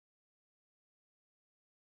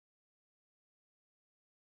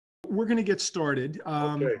we're going to get started.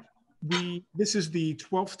 Okay. This is the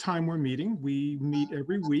 12th time we're meeting. We meet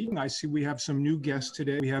every week. I see we have some new guests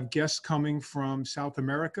today. We have guests coming from South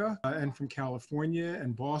America and from California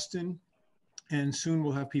and Boston. And soon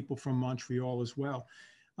we'll have people from Montreal as well.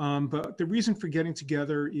 But the reason for getting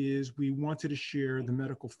together is we wanted to share the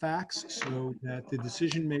medical facts so that the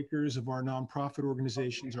decision makers of our nonprofit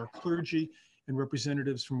organizations, our clergy, and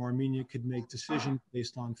representatives from Armenia could make decisions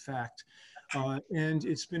based on fact. And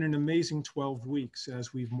it's been an amazing 12 weeks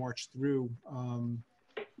as we've marched through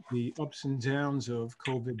the ups and downs of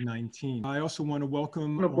COVID-19. I also want to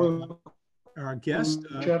welcome our guest,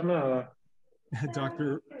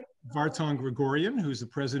 Dr. Vartan Gregorian, who's the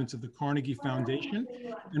president of the Carnegie Foundation,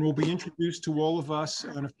 and will be introduced to all of us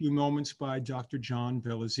in a few moments by Dr. John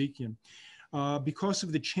Belazikian. Because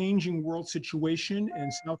of the changing world situation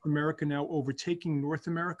and South America now overtaking North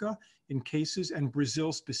America in cases and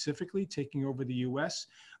Brazil specifically taking over the US,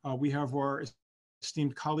 we have our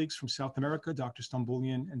esteemed colleagues from South America, Dr.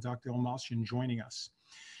 Stambulian and Dr. Almalsian joining us.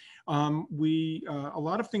 A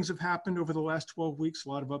lot of things have happened over the last 12 weeks, a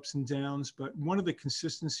lot of ups and downs, but one of the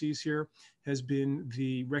consistencies here has been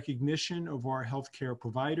the recognition of our healthcare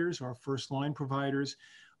providers, our first line providers,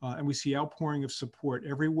 and we see outpouring of support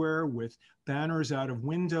everywhere with banners out of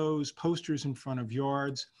windows, posters in front of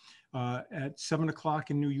yards, at 7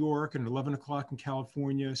 o'clock in New York and 11 o'clock in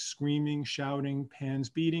California, screaming, shouting, pans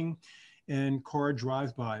beating, and car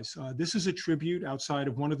drive-bys. This is a tribute outside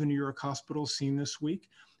of one of the New York hospitals seen this week,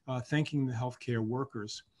 thanking the healthcare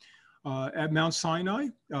workers. At Mount Sinai,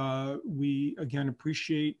 we again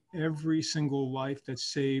appreciate every single life that's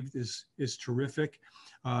saved is terrific.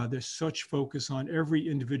 There's such focus on every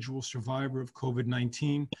individual survivor of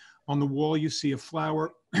COVID-19. On the wall, you see a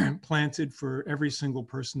flower planted for every single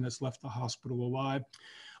person that's left the hospital alive.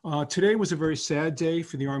 Today was a very sad day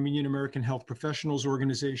for the Armenian American Health Professionals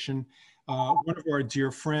Organization. One of our dear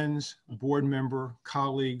friends, a board member,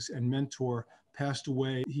 colleagues, and mentor passed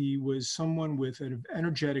away. He was someone with an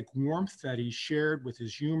energetic warmth that he shared with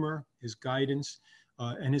his humor, his guidance,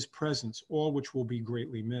 and his presence, all which will be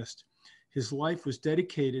greatly missed. His life was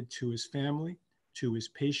dedicated to his family, to his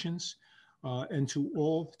patients, and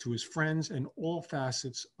to his friends and all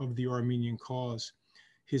facets of the Armenian cause.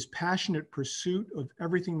 His passionate pursuit of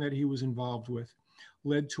everything that he was involved with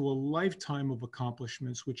led to a lifetime of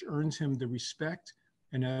accomplishments, which earns him the respect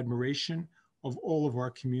and admiration of all of our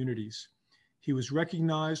communities. He was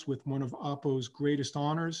recognized with one of AAHPO's greatest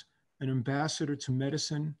honors, an ambassador to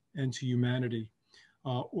medicine and to humanity.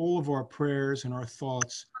 All of our prayers and our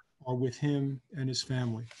thoughts are with him and his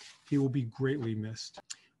family. He will be greatly missed.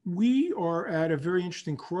 We are at a very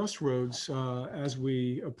interesting crossroads as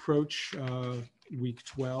we approach week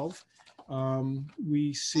 12.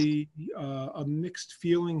 We see a mixed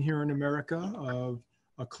feeling here in America of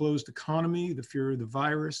a closed economy, the fear of the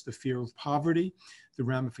virus, the fear of poverty, the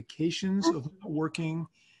ramifications of not working,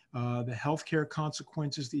 the healthcare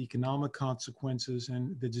consequences, the economic consequences,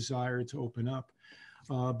 and the desire to open up.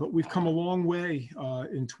 But we've come a long way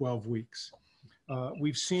in 12 weeks.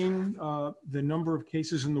 We've seen the number of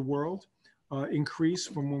cases in the world increase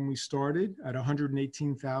from when we started at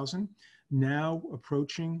 118,000, now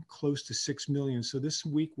approaching close to 6 million. So this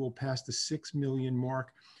week we'll pass the 6 million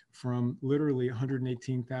mark from literally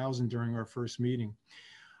 118,000 during our first meeting.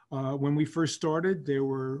 When we first started, there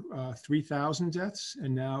were 3,000 deaths,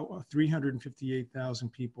 and now 358,000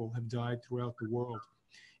 people have died throughout the world.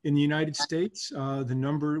 In the United States,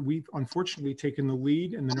 we've unfortunately taken the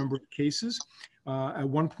lead in the number of cases at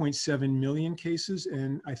 1.7 million cases,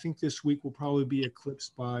 and I think this week will probably be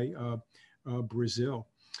eclipsed by Brazil.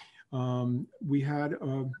 We had,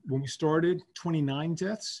 when we started, 29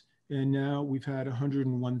 deaths, and now we've had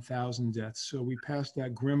 101,000 deaths. So we passed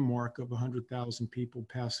that grim mark of 100,000 people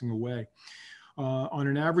passing away. On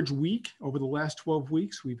an average week, over the last 12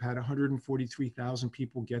 weeks, we've had 143,000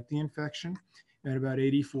 people get the infection and about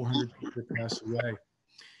 8,400 people pass away.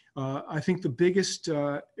 I think the biggest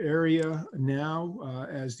area now,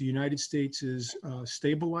 as the United States is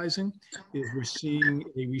stabilizing, is we're seeing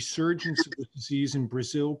a resurgence of the disease in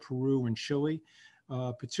Brazil, Peru, and Chile.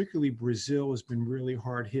 Particularly Brazil has been really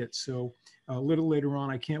hard hit. So a little later on,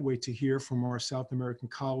 I can't wait to hear from our South American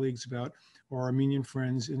colleagues about our Armenian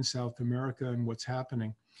friends in South America and what's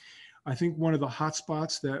happening. I think one of the hot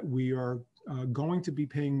spots that we are going to be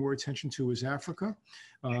paying more attention to is Africa.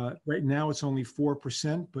 Right now it's only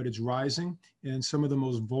 4%, but it's rising. And some of the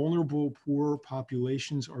most vulnerable, poor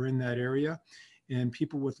populations are in that area. And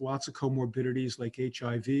people with lots of comorbidities like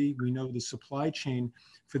HIV, we know the supply chain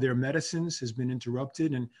for their medicines has been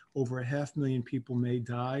interrupted, and over 500,000 people may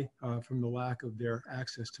die from the lack of their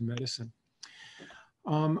access to medicine.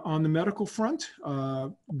 On the medical front,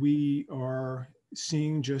 we are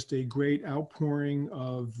seeing just a great outpouring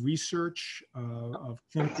of research, of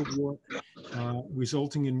clinical work,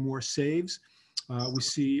 resulting in more saves. We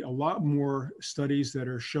see a lot more studies that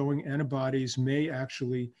are showing antibodies may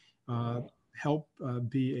actually help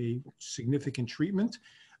be a significant treatment.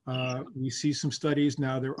 We see some studies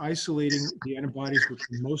now, they're isolating the antibodies which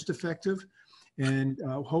are most effective. And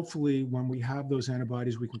hopefully when we have those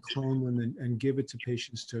antibodies, we can clone them and give it to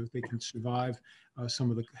patients so they can survive some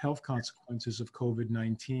of the health consequences of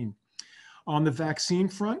COVID-19. On the vaccine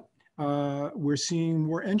front, we're seeing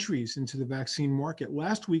more entries into the vaccine market.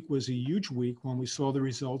 Last week was a huge week when we saw the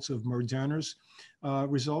results of Moderna's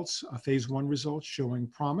results, phase 1 results showing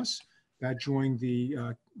promise. That joined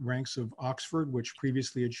the ranks of Oxford, which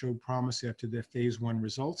previously had showed promise after their phase 1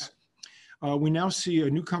 results. We now see a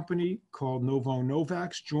new company called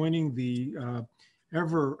Novavax joining the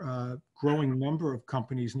ever-growing number of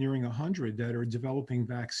companies, nearing 100, that are developing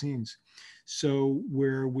vaccines. So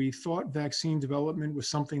where we thought vaccine development was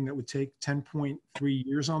something that would take 10.3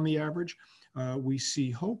 years on the average, we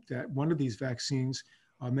see hope that one of these vaccines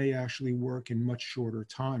may actually work in much shorter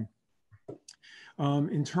time.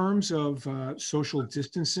 In terms of social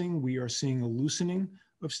distancing, we are seeing a loosening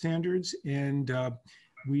of standards, and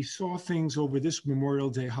we saw things over this Memorial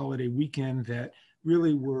Day holiday weekend that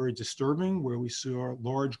really were disturbing, where we saw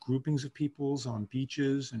large groupings of peoples on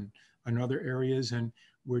beaches and other areas, and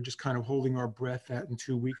we're just kind of holding our breath that in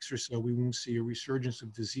 2 weeks or so we won't see a resurgence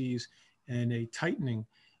of disease and a tightening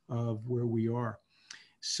of where we are.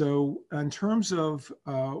 So in terms of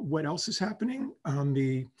what else is happening on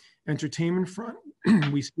the entertainment front,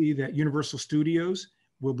 we see that Universal Studios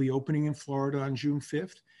will be opening in Florida on June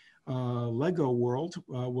 5th. Lego World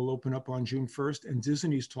will open up on June 1st, and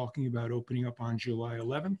Disney's talking about opening up on July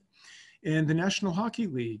 11th. And the National Hockey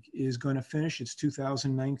League is going to finish its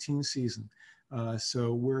 2019 season.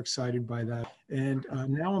 So we're excited by that. And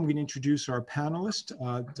now I'm going to introduce our panelist,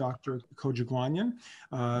 Dr. Gregorian,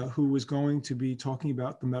 who is going to be talking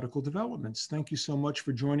about the medical developments. Thank you so much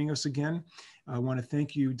for joining us again. I want to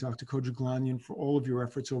thank you, Dr. Gregorian, for all of your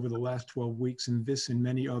efforts over the last 12 weeks in this and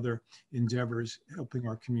many other endeavors helping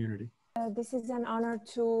our community. This is an honor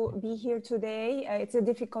to be here today. It's a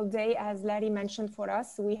difficult day, as Larry mentioned, for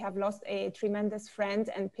us. We have lost a tremendous friend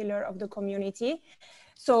and pillar of the community.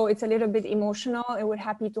 So it's a little bit emotional, and we're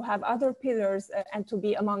happy to have other pillars and to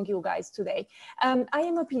be among you guys today. I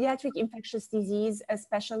am a pediatric infectious disease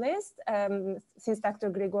specialist, since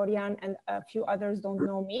Dr. Gregorian and a few others don't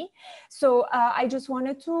know me. So I just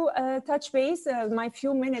wanted to touch base, my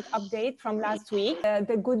few-minute update from last week.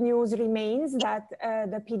 The good news remains that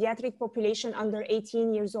the pediatric population under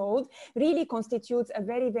 18 years old really constitutes a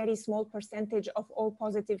very, very small percentage of all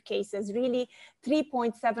positive cases, really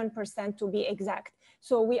 3.7% to be exact.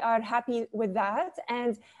 So we are happy with that.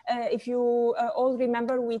 And if you all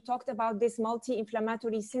remember, we talked about this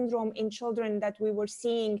multi-inflammatory syndrome in children that we were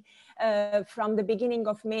seeing from the beginning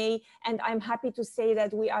of May. And I'm happy to say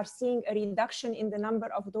that we are seeing a reduction in the number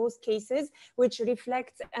of those cases, which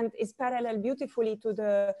reflects and is parallel beautifully to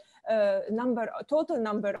the total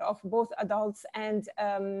number of both adults and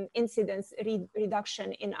incidence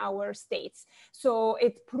reduction in our states. So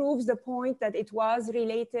it proves the point that it was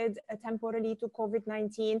related temporarily to COVID-19.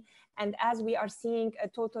 And as we are seeing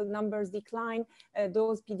total numbers decline,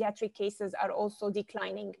 those pediatric cases are also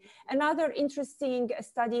declining. Another interesting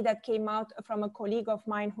study that came out from a colleague of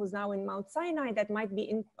mine who's now in Mount Sinai that might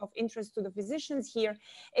be of interest to the physicians here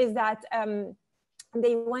is that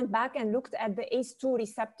they went back and looked at the ACE2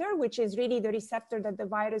 receptor, which is really the receptor that the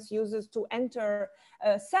virus uses to enter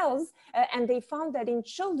cells. And they found that in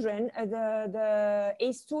children, the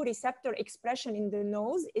ACE2 receptor expression in the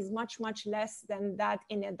nose is much, much less than that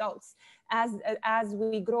in adults. As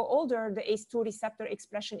we grow older, the ACE2 receptor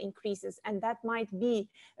expression increases. And that might be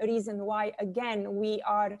a reason why, again, we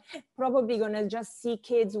are probably going to just see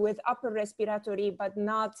kids with upper respiratory, but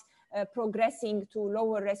not progressing to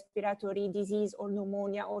lower respiratory disease or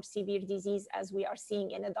pneumonia or severe disease as we are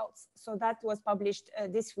seeing in adults. So that was published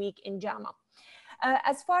this week in JAMA.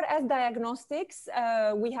 As far as diagnostics,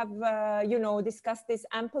 we have, discussed this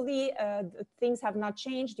amply. Things have not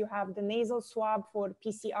changed. You have the nasal swab for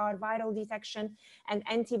PCR viral detection and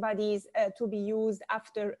antibodies to be used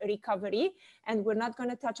after recovery. And we're not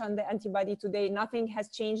going to touch on the antibody today. Nothing has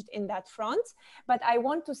changed in that front. But I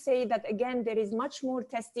want to say that, again, there is much more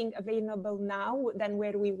testing available now than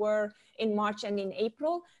where we were in March and in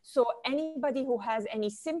April. So anybody who has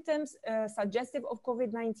any symptoms suggestive of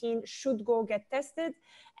COVID-19 should go get tested.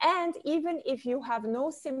 And even if you have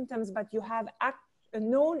no symptoms, but you have a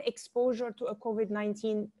known exposure to a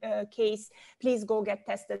COVID-19 case, please go get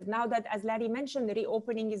tested. Now that, as Larry mentioned, the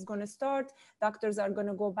reopening is going to start, doctors are going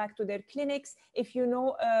to go back to their clinics. If you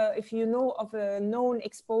know of a known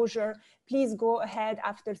exposure, please go ahead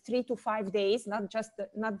after 3 to 5 days, not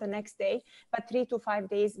the next day, but 3 to 5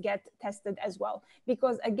 days, get tested as well.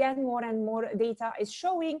 Because again, more and more data is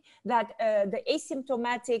showing that the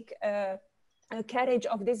asymptomatic carriage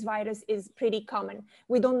of this virus is pretty common.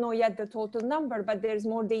 We don't know yet the total number, but there's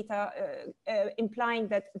more data implying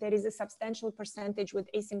that there is a substantial percentage with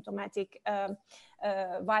asymptomatic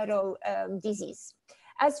viral disease.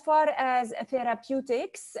 As far as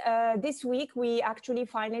therapeutics, this week we actually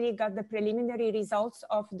finally got the preliminary results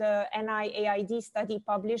of the NIAID study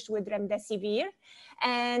published with remdesivir.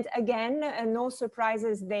 And again, no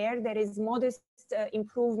surprises there. There is modest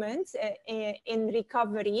improvement in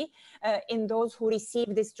recovery in those who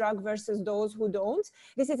receive this drug versus those who don't.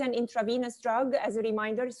 This is an intravenous drug, as a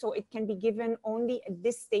reminder, so it can be given only at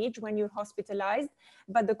this stage when you're hospitalized.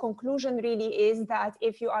 But the conclusion really is that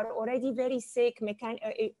if you are already very sick,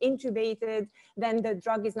 intubated, then the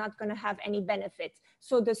drug is not going to have any benefit.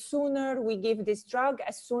 So the sooner we give this drug,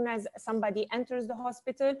 as soon as somebody enters the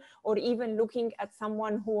hospital, or even looking at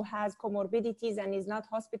someone who has comorbidities and is not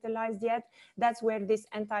hospitalized yet, that's where this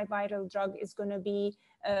antiviral drug is going to be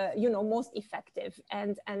most effective.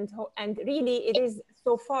 And really it is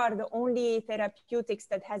so far the only therapeutics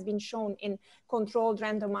that has been shown in controlled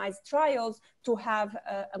randomized trials to have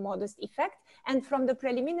a modest effect. And from the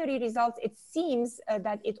preliminary results, it seems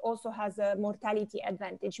that it also has a mortality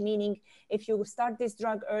advantage, meaning if you start this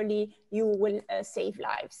drug early, you will save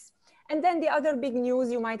lives. And then the other big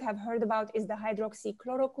news you might have heard about is the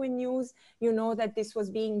hydroxychloroquine news. You know that this was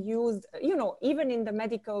being used, even in the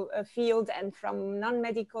medical field and from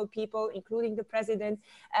non-medical people, including the president,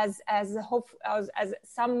 as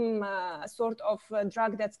some sort of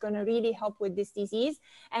drug that's going to really help with this disease.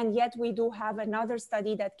 And yet we do have another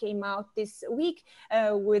study that came out this week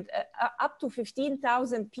with up to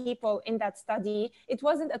 15,000 people in that study. It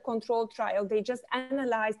wasn't a controlled trial. They just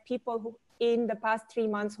analyzed people who in the past 3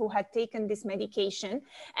 months who had taken this medication,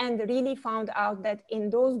 and really found out that in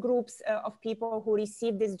those groups of people who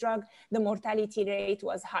received this drug, the mortality rate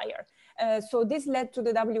was higher. So this led to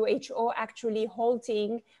the WHO actually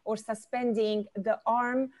halting or suspending the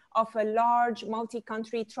arm of a large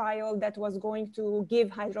multi-country trial that was going to give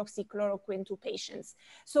hydroxychloroquine to patients.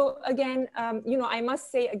 So again, I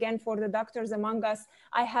must say again, for the doctors among us,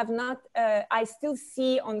 I still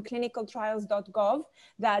see on clinicaltrials.gov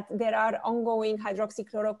that there are ongoing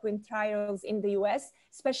hydroxychloroquine trials in the US,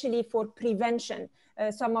 especially for prevention.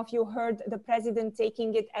 Some of you heard the president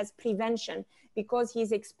taking it as prevention because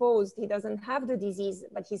he's exposed. He doesn't have the disease,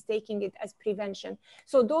 but he's taking it as prevention.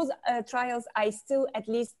 So those trials, I still, at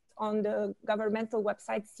least on the governmental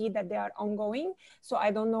website, see that they are ongoing. So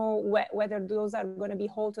I don't know whether those are going to be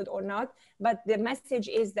halted or not. But the message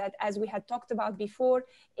is that, as we had talked about before,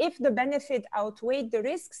 if the benefit outweighed the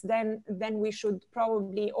risks, then we should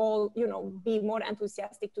probably all, be more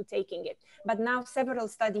enthusiastic to taking it. But now several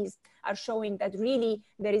studies are showing that really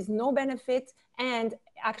there is no benefit, and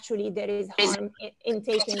actually there is harm in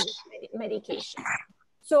taking this medication.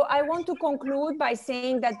 So I want to conclude by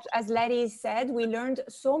saying that, as Larry said, we learned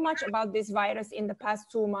so much about this virus in the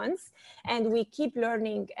past 2 months, and we keep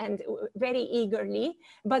learning and very eagerly.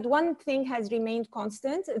 But one thing has remained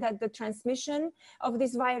constant, that the transmission of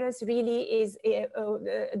this virus really is a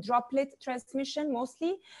droplet transmission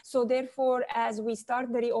mostly. So therefore, as we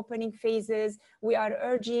start the reopening phases, we are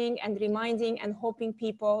urging and reminding and hoping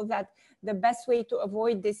people that the best way to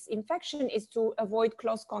avoid this infection is to avoid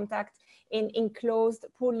close contact in enclosed,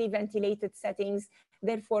 poorly ventilated settings,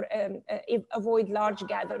 therefore avoid large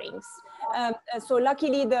gatherings. So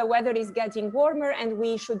luckily the weather is getting warmer and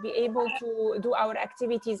we should be able to do our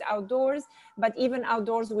activities outdoors, but even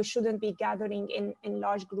outdoors we shouldn't be gathering in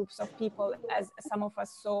large groups of people, as some of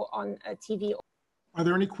us saw on TV. Are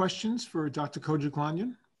there any questions for Dr.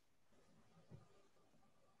 Gregorian?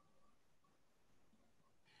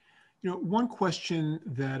 One question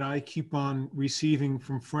that I keep on receiving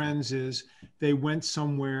from friends is they went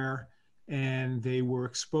somewhere and they were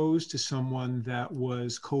exposed to someone that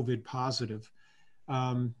was COVID positive.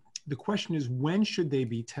 The question is, when should they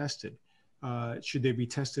be tested? Should they be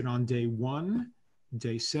tested on day 1,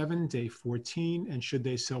 day 7, day 14, and should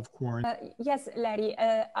they self-quarantine? Yes, Larry,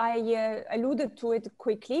 I alluded to it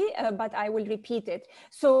quickly, but I will repeat it.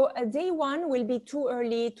 So day 1 will be too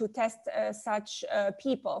early to test such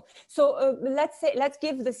people. So let's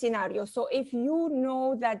give the scenario. So if you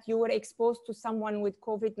know that you were exposed to someone with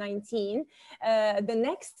COVID-19 the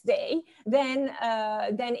next day, then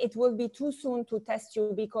it will be too soon to test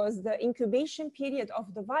you, because the incubation period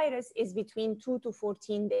of the virus is between 2 to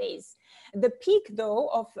 14 days. The peak, though,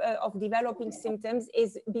 of developing symptoms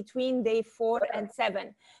is between day 4 and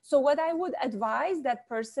 7. So what I would advise that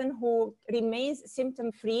person who remains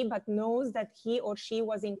symptom-free but knows that he or she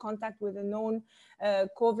was in contact with a known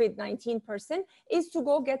COVID-19 person is to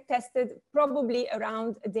go get tested probably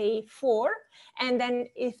around day 4. And then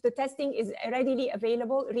if the testing is readily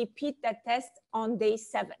available, repeat that test on day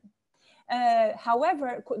 7.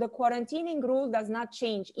 However, the quarantining rule does not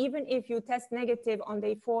change. Even if you test negative on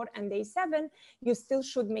day 4 and day 7, you still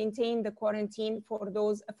should maintain the quarantine for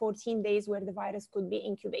those 14 days where the virus could be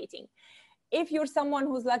incubating. If you're someone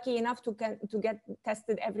who's lucky enough to get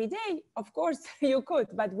tested every day, of course you could,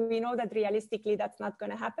 but we know that realistically that's not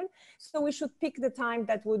going to happen. So we should pick the time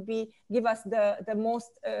that would give us the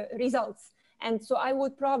most results. And so I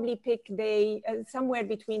would probably pick somewhere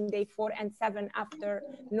between day 4 and 7 after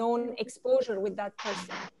known exposure with that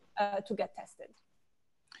person to get tested.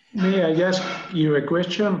 May I ask you a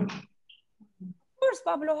question? Of course,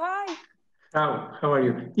 Pablo, hi. How are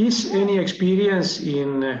you? Is any experience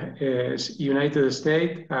in United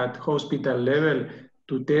States at hospital level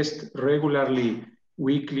to test regularly,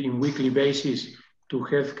 weekly basis to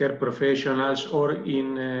healthcare professionals, or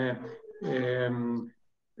in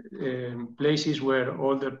places where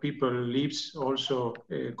older people lives also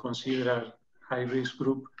consider high-risk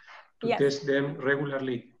group to Yes. test them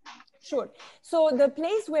regularly? Sure. So the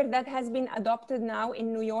place where that has been adopted now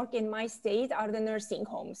in New York, in my state, are the nursing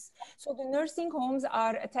homes. So the nursing homes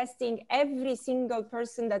are testing every single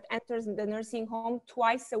person that enters the nursing home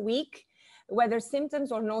twice a week, whether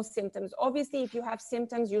symptoms or no symptoms. Obviously, if you have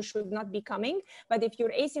symptoms, you should not be coming. But if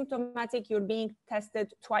you're asymptomatic, you're being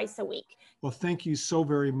tested twice a week. Well, thank you so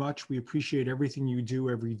very much. We appreciate everything you do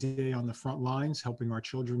every day on the front lines, helping our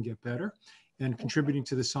children get better and contributing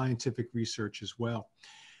to the scientific research as well.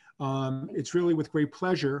 It's really with great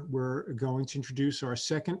pleasure we're going to introduce our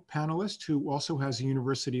second panelist, who also has a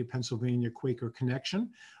University of Pennsylvania Quaker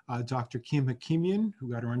connection, Dr. Kim Hakimian,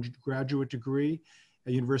 who got her undergraduate degree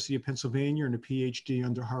at University of Pennsylvania and a PhD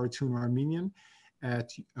under Haritoon Armenian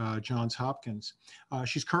at Johns Hopkins.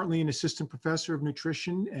 She's currently an assistant professor of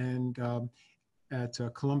nutrition and at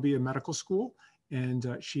Columbia Medical School, and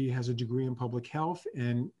she has a degree in public health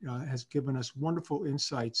and has given us wonderful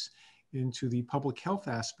insights into the public health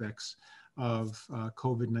aspects of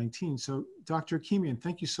COVID-19. So Dr. Hakimian,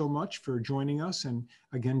 thank you so much for joining us and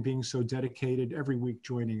again, being so dedicated every week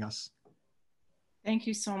joining us. Thank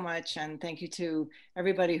you so much. And thank you to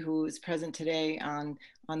everybody who is present today on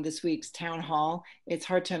this week's town hall. It's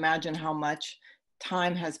hard to imagine how much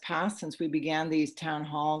time has passed since we began these town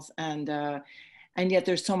halls, and yet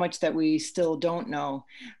there's so much that we still don't know.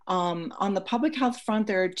 On the public health front,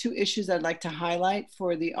 there are two issues I'd like to highlight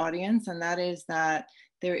for the audience, and that is that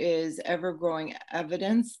there is ever-growing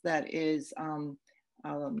evidence that is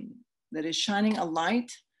shining a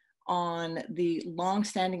light on the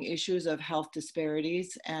long-standing issues of health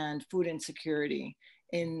disparities and food insecurity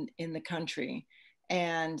in the country.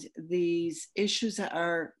 And these issues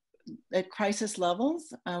are at crisis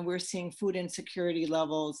levels. We're seeing food insecurity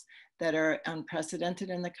levels that are unprecedented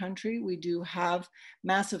in the country. We do have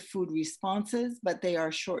massive food responses, but they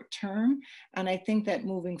are short term. And I think that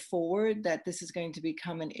moving forward, that this is going to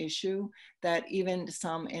become an issue that even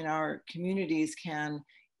some in our communities can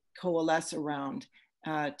coalesce around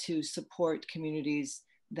to support communities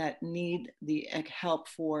that need the help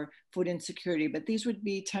for food insecurity. But these would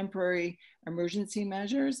be temporary emergency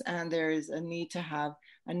measures, and there is a need to have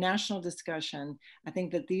a national discussion. I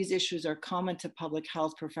think that these issues are common to public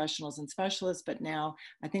health professionals and specialists, but now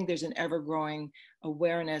I think there's an ever-growing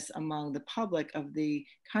awareness among the public of the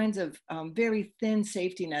kinds of very thin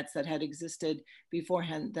safety nets that had existed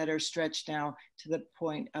beforehand that are stretched now to the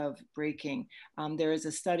point of breaking. There is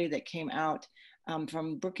a study that came out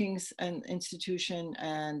from Brookings Institution,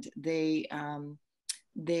 and they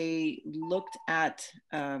looked at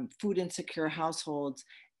food insecure households,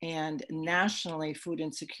 and nationally food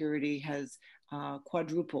insecurity has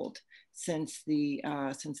quadrupled since the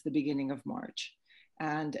beginning of March.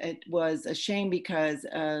 And it was a shame because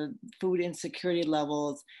food insecurity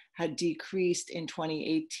levels had decreased in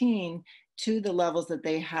 2018 to the levels that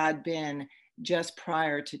they had been just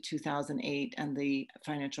prior to 2008 and the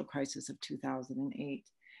financial crisis of 2008.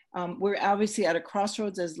 We're obviously at a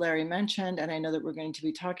crossroads, as Larry mentioned, and I know that we're going to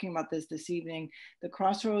be talking about this evening. The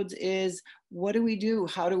crossroads is, what do we do?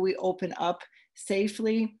 How do we open up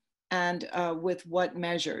safely, and with what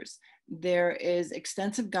measures? There is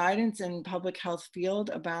extensive guidance in public health field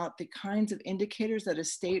about the kinds of indicators that a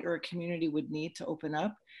state or a community would need to open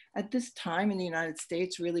up. At this time in the United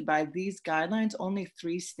States, really by these guidelines, only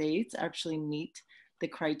 3 states actually meet the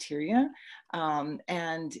criteria,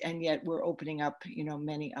 and yet we're opening up,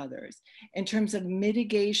 many others. In terms of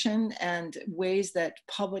mitigation and ways that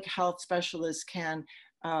public health specialists can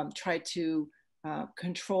try to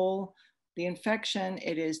control the infection,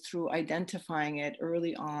 it is through identifying it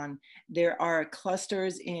early on. There are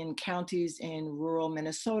clusters in counties in rural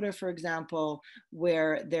Minnesota, for example,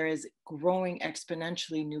 where there is growing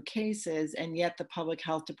exponentially new cases, and yet the public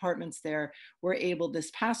health departments there were able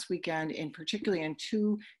this past weekend, particularly in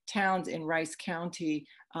 2 towns in Rice County,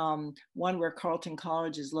 one where Carleton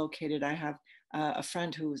College is located. I have a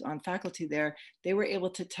friend who's on faculty there. They were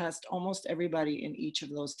able to test almost everybody in each of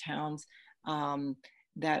those towns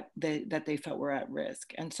that they felt were at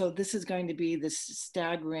risk. And so this is going to be this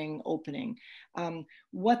staggering opening.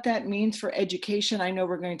 What that means for education, I know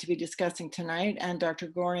we're going to be discussing tonight, and Dr.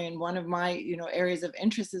 Gregorian, one of my areas of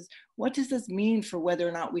interest is, what does this mean for whether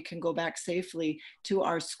or not we can go back safely to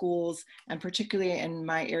our schools? And particularly in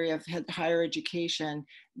my area of higher education,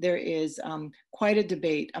 there is quite a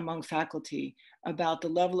debate among faculty about the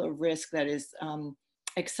level of risk that is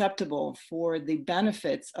acceptable for the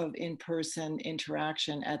benefits of in-person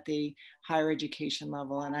interaction at the higher education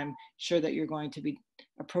level. And I'm sure that you're going to be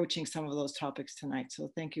approaching some of those topics tonight.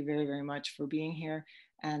 So thank you very, very much for being here.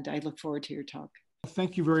 And I look forward to your talk.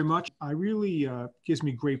 Thank you very much. I really gives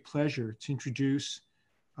me great pleasure to introduce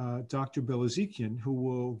Dr. Belazikian, who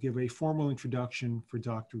will give a formal introduction for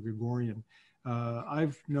Dr. Gregorian.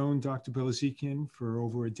 I've known Dr. Belazikian for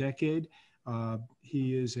over a decade.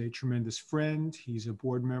 He is a tremendous friend. He's a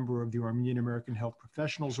board member of the Armenian American Health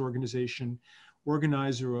Professionals Organization,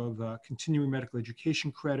 organizer of continuing medical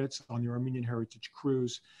education credits on the Armenian Heritage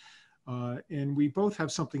Cruise. And we both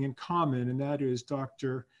have something in common, and that is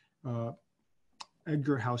Dr.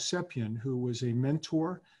 Edgar Housepian, who was a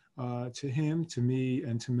mentor to him, to me,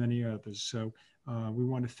 and to many others. So we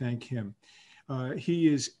want to thank him.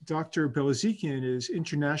 Dr. Belazikian is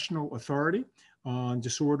international authority on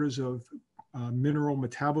disorders of mineral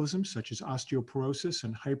metabolism, such as osteoporosis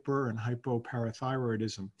and hyper and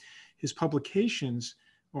hypoparathyroidism. His publications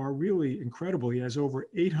are really incredible. He has over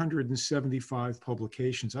 875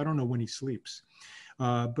 publications. I don't know when he sleeps,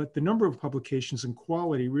 but the number of publications and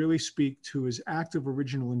quality really speak to his active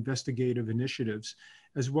original investigative initiatives,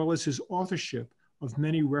 as well as his authorship of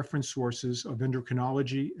many reference sources of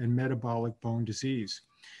endocrinology and metabolic bone disease.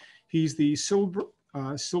 He's the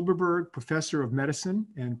Silberberg Professor of Medicine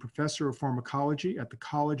and Professor of Pharmacology at the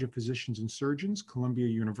College of Physicians and Surgeons, Columbia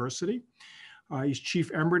University. He's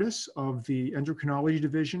Chief Emeritus of the Endocrinology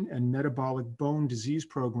Division and Metabolic Bone Disease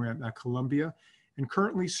Program at Columbia, and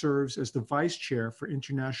currently serves as the Vice Chair for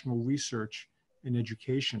International Research and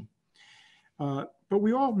Education. But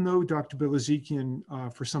we all know Dr.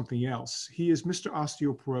 Belazikian for something else. He is Mr.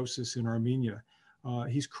 Osteoporosis in Armenia.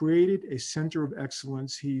 He's created a center of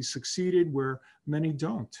excellence. He's succeeded where many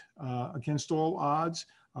don't. Against all odds,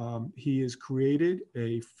 he has created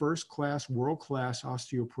a first-class, world-class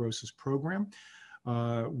osteoporosis program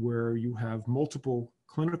where you have multiple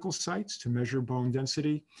clinical sites to measure bone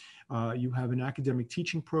density. You have an academic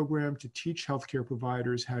teaching program to teach healthcare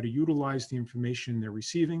providers how to utilize the information they're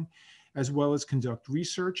receiving, as well as conduct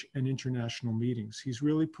research and international meetings. He's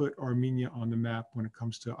really put Armenia on the map when it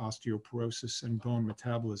comes to osteoporosis and bone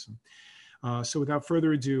metabolism. So without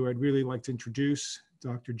further ado, I'd really like to introduce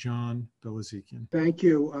Dr. John Belazikian. Thank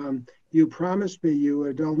you. You promised me you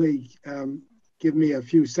would only give me a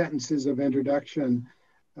few sentences of introduction.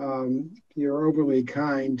 You're overly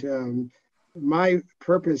kind. My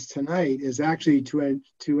purpose tonight is actually to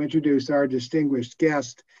introduce our distinguished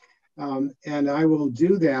guest, and I will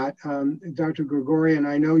do that. Dr. Gregorian,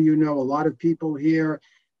 I know you know a lot of people here.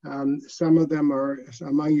 Some of them are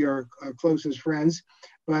among your closest friends,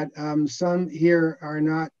 but some here are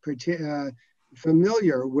not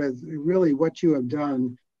familiar with really what you have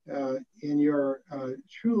done in your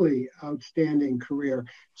truly outstanding career.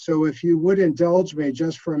 So if you would indulge me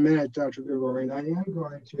just for a minute, Dr. Gregorian, I am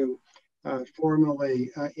going to formally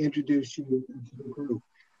introduce you to the group.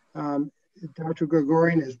 Dr.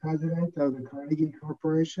 Gregorian is president of the Carnegie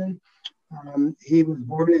Corporation. He was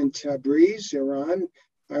born in Tabriz, Iran,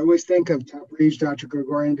 I always think of Tabriz, Dr.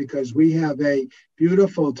 Gregorian, because we have a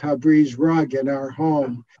beautiful Tabriz rug in our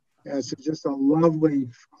home. It's just a lovely,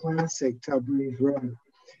 classic Tabriz rug.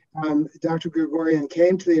 Dr. Gregorian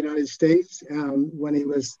came to the United States when he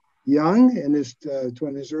was young, in his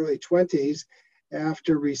early 20s,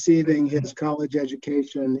 after receiving his college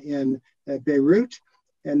education in Beirut,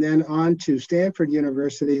 and then on to Stanford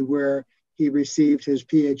University, where he received his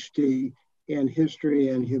PhD in history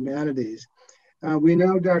and humanities. We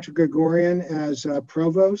know Dr. Gregorian as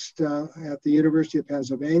provost at the University of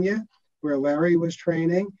Pennsylvania, where Larry was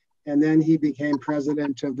training, and then he became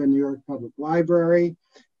president of the New York Public Library,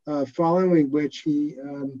 following which he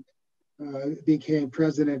became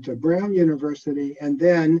president of Brown University, and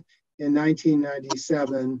then in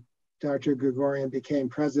 1997, Dr. Gregorian became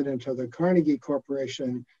president of the Carnegie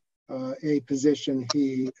Corporation, a position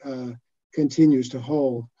he continues to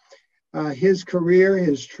hold. His career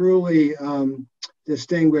is truly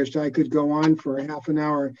distinguished. I could go on for a half an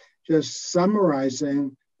hour just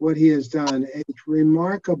summarizing what he has done. A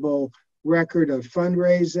remarkable record of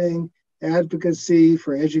fundraising, advocacy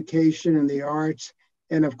for education and the arts,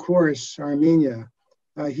 and of course, Armenia.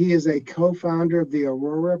 He is a co-founder of the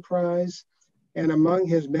Aurora Prize, and among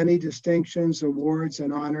his many distinctions, awards,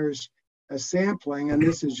 and honors, a sampling, and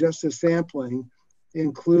this is just a sampling,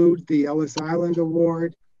 include the Ellis Island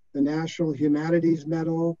Award, the National Humanities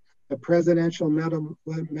Medal, the Presidential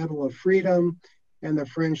Medal of Freedom, and the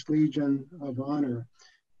French Legion of Honor.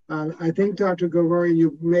 I think, Dr. Gregorian,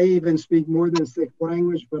 you may even speak more than 6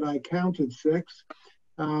 languages, but I counted 6.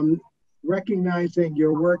 Recognizing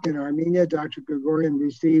your work in Armenia, Dr. Gregorian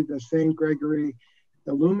received the St. Gregory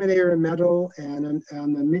Illuminator Medal and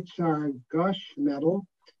the Mitzar Gosh Medal.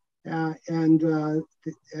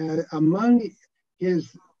 Among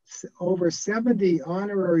his over 70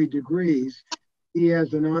 honorary degrees, he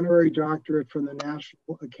has an honorary doctorate from the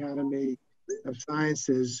National Academy of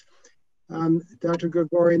Sciences. Dr.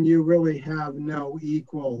 Gregorian, you really have no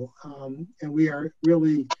equal, and we are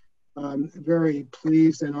really very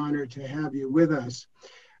pleased and honored to have you with us.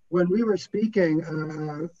 When we were speaking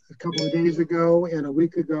a couple of days ago and a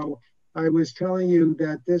week ago, I was telling you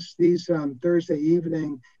that these Thursday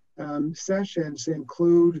evening sessions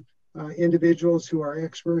include individuals who are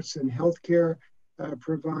experts in healthcare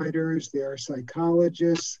providers, they are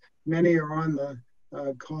psychologists, many are on the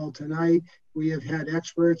call tonight. We have had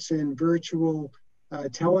experts in virtual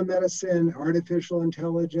telemedicine, artificial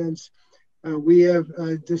intelligence. We have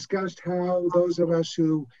discussed how those of us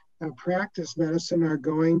who practice medicine are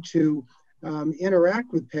going to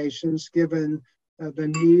interact with patients given the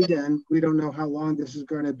need, and we don't know how long this is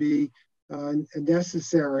going to be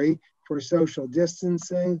necessary for social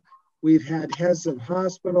distancing. We've had heads of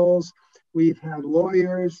hospitals, we've had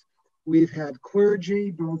lawyers, we've had clergy,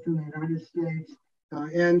 both in the United States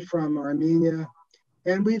and from Armenia,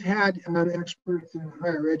 and we've had experts in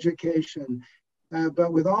higher education.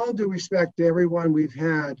 But with all due respect to everyone we've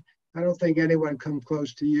had, I don't think anyone comes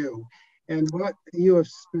close to you. And what you have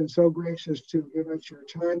been so gracious to give us your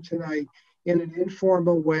time tonight in an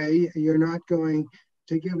informal way. You're not going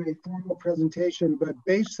to give a formal presentation, but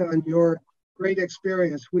based on your great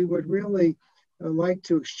experience, we would really like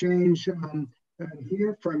to exchange and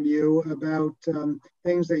hear from you about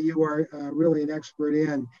things that you are really an expert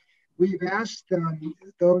in. We've asked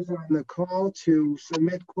those on the call to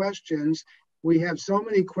submit questions. We have so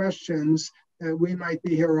many questions that we might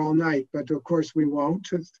be here all night, but of course we won't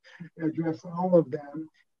address all of them.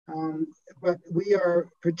 But we are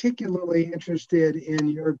particularly interested in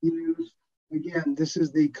your views. Again, this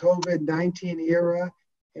is the COVID-19 era,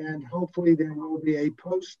 and hopefully there will be a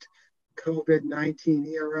post-COVID-19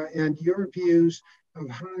 era, and your views of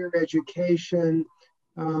higher education.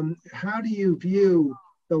 How do you view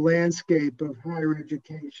the landscape of higher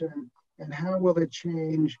education, and how will it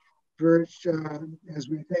change as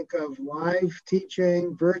we think of live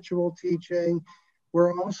teaching, virtual teaching?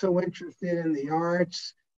 We're also interested in the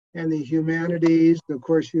arts and the humanities. Of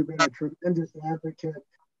course, you've been a tremendous advocate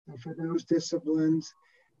for those disciplines,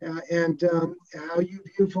 and how you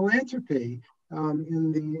view philanthropy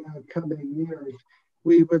in the coming years.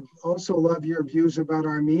 We would also love your views about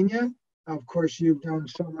Armenia. Of course, you've done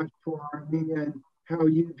so much for Armenia, and how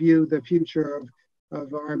you view the future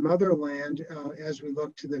of our motherland as we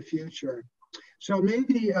look to the future. So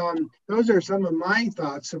maybe those are some of my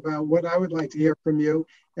thoughts about what I would like to hear from you,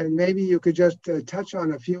 and maybe you could just touch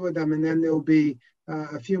on a few of them, and then there'll be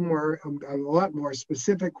a lot more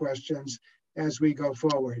specific questions as we go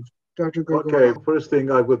forward. Dr. Gregorian. Okay, first thing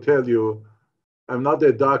I will tell you, I'm not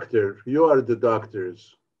a doctor. You are the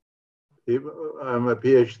doctors. I'm a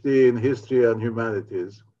PhD in history and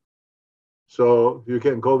humanities. So you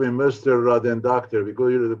can call me Mr. rather than Doctor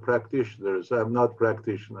because you're the practitioners. I'm not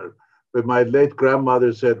practitioner. But my late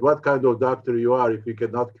grandmother said, what kind of doctor you are if you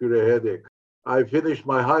cannot cure a headache? I finished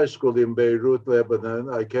my high school in Beirut, Lebanon.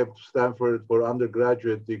 I came to Stanford for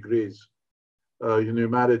undergraduate degrees in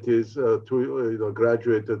humanities,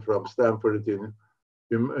 graduated from Stanford in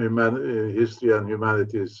history and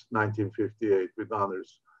humanities, 1958 with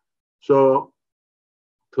honors. So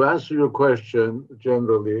to answer your question,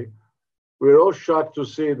 generally, we're all shocked to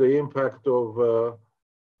see the impact of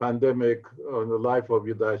pandemic on the life of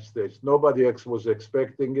the United States. Nobody was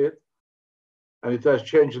expecting it, and it has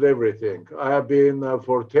changed everything. I have been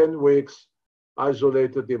for 10 weeks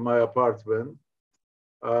isolated in my apartment.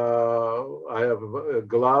 I have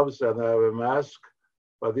gloves and I have a mask,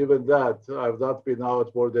 but even that, I've not been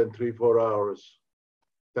out more than 3-4 hours.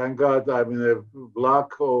 Thank God I'm in a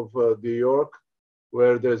block of New York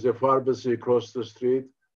where there's a pharmacy across the street,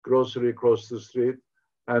 grocery across the street,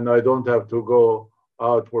 and I don't have to go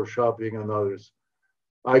out for shopping and others.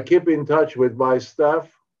 I keep in touch with my staff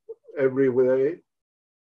every day,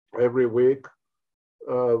 every week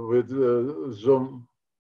with Zoom.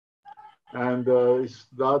 And it's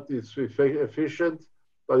efficient,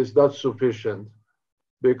 but it's not sufficient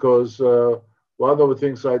because one of the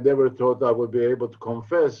things I never thought I would be able to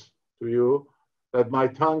confess to you that my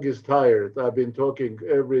tongue is tired. I've been talking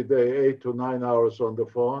every day 8 to 9 hours on the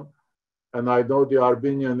phone. And I know the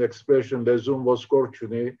Armenian expression, lezum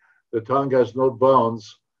voskorchuni, the tongue has no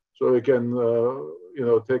bounds, so we can,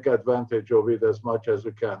 take advantage of it as much as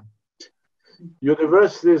we can.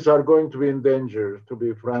 Universities are going to be in danger, to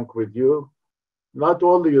be frank with you. Not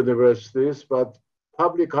all the universities, but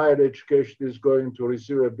public higher education is going to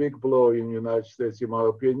receive a big blow in the United States, in my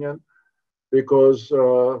opinion, because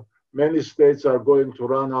many states are going to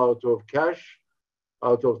run out of cash,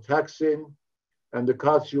 out of taxing, and the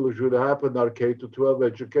cuts usually happen are K-12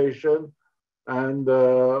 education and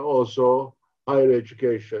also higher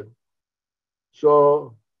education.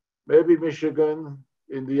 So maybe Michigan,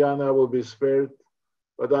 Indiana will be spared,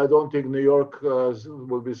 but I don't think New York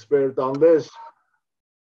will be spared unless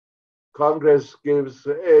Congress gives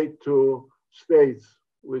aid to states,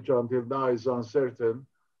 which until now is uncertain,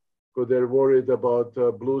 because they're worried about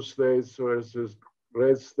blue states versus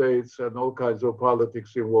red states and all kinds of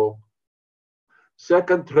politics involved.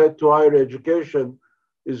 Second threat to higher education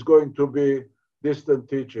is going to be distant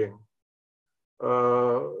teaching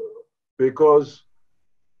because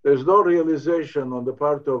there's no realization on the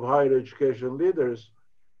part of higher education leaders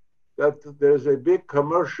that there's a big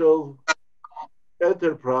commercial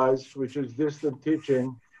enterprise, which is distant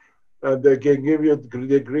teaching, and they can give you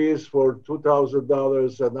degrees for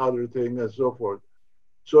 $2,000 and other things and so forth.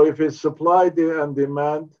 So if it's supply and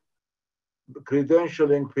demand,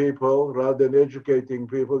 credentialing people rather than educating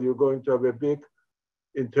people, you're going to have a big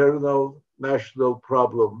internal national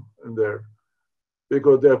problem in there.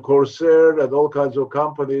 Because there are Coursera and all kinds of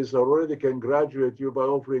companies already can graduate you by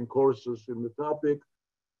offering courses in the topic.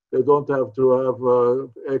 They don't have to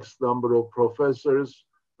have X number of professors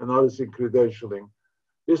and others in credentialing.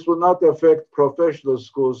 This will not affect professional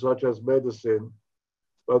schools such as medicine,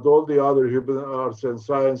 but all the other human arts and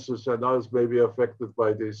sciences and others may be affected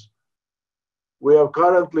by this. We have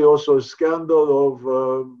currently also a scandal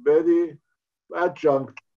of many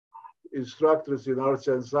adjunct instructors in arts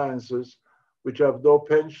and sciences which have no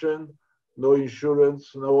pension, no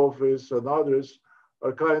insurance, no office, and others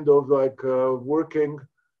are kind of like working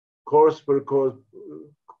course per course,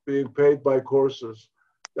 being paid by courses.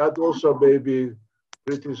 That also may be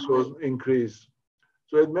pretty soon increase.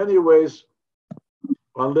 So in many ways,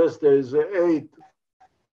 unless there is aid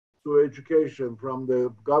to education from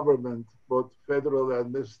the government, both federal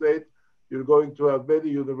and the state, you're going to have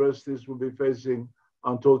many universities will be facing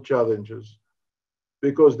untold challenges.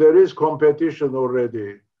 Because there is competition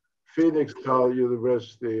already. Phoenix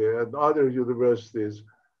University and other universities,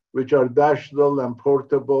 which are national and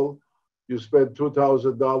portable. You spend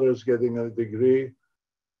 $2,000 getting a degree,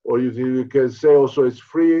 or you can say also it's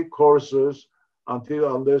free courses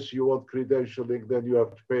unless you want credentialing, then you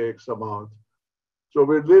have to pay X amount. So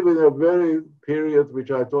we live in a very period which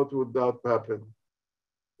I thought would not happen.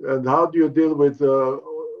 And how do you deal with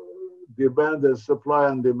demand and supply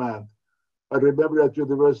and demand? I remember at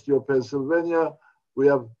University of Pennsylvania, we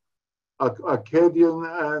have Akkadian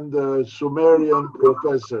and Sumerian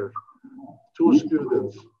professor, 2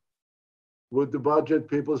 students. Would the budget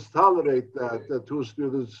people tolerate that? That 2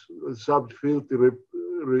 students, subfield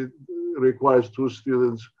requires 2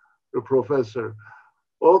 students, a professor.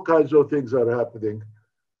 All kinds of things are happening.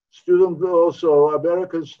 Students also,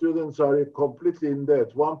 American students are completely in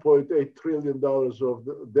debt, $1.8 trillion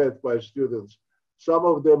of debt by students. Some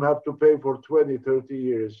of them have to pay for 20, 30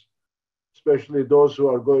 years, especially those who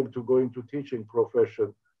are going to go into teaching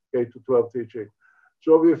profession, K-12 teaching.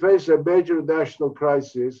 So we face a major national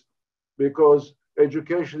crisis because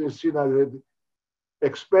education is seen as an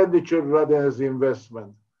expenditure rather than as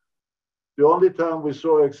investment. The only time we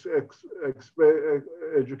saw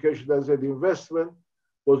education as an investment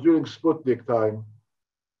was during Sputnik time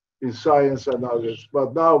in science and others.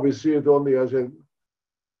 But now we see it only as an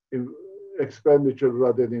expenditure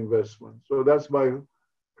rather than investment. So that's my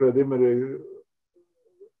preliminary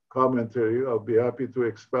commentary. I'll be happy to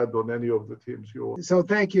expand on any of the themes you want. So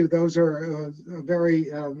thank you. Those are very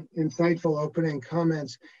insightful opening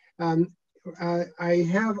comments. I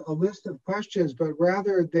have a list of questions, but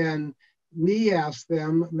rather than me ask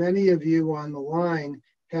them, many of you on the line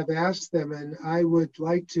have asked them, and I would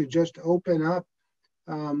like to just open up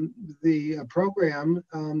the program.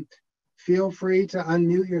 Feel free to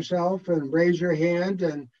unmute yourself and raise your hand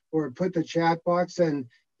or put the chat box and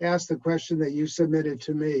ask the question that you submitted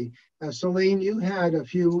to me. Celine, you had a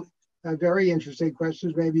few very interesting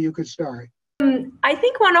questions. Maybe you could start. I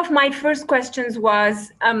think one of my first questions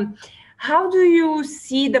was, how do you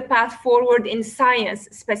see the path forward in science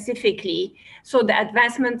specifically? So the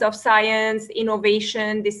advancement of science,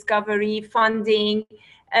 innovation, discovery, funding,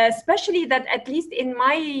 especially that at least in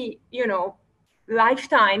my,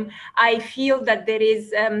 lifetime, I feel that there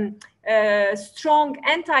is strong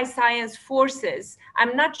anti-science forces.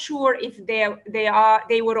 I'm not sure if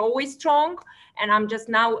they were always strong, and I'm just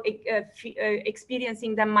now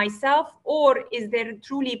experiencing them myself, or is there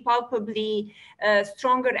truly palpably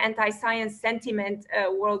stronger anti-science sentiment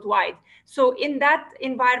worldwide? So in that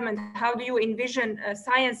environment, how do you envision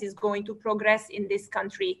science is going to progress in this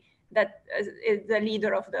country that is the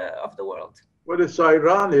leader of the world? Well, it's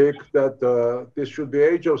ironic that this should be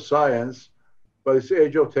age of science, but it's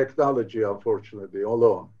age of technology, unfortunately,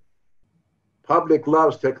 alone. Public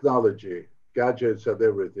loves technology, gadgets and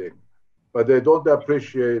everything, but they don't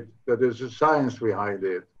appreciate that there's a science behind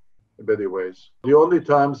it in many ways. The only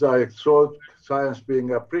times I saw science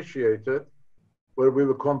being appreciated where we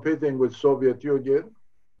were competing with Soviet Union,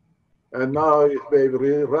 and now it may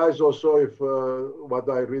rise also if what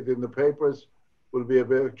I read in the papers will be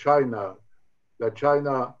about China, that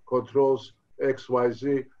China controls X, Y,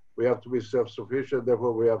 Z. We have to be self-sufficient,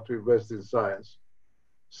 therefore we have to invest in science.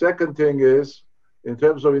 Second thing is, in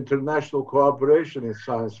terms of international cooperation in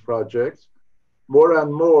science projects, more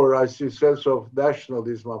and more I see sense of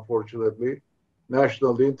nationalism, unfortunately,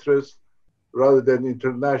 national interest, rather than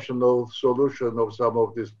international solution of some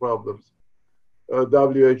of these problems.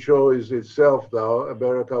 WHO is itself now,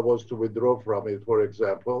 America wants to withdraw from it, for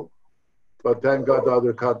example, but thank God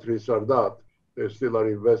other countries are not. They still are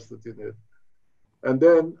invested in it. And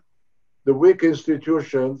then the weak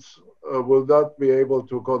institutions will not be able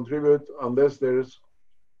to contribute unless there's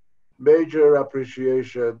major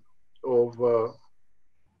appreciation of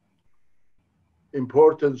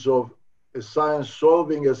importance of a science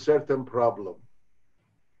solving a certain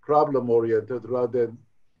problem-oriented rather than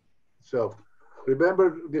self.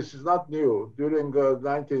 Remember, this is not new. During the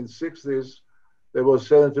 1960s, there was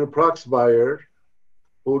Senator Proxmire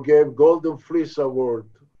who gave Golden Fleece Award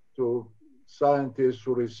to scientists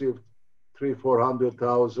who received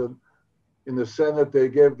 $300,000-400,000. In the Senate, they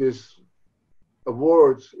gave these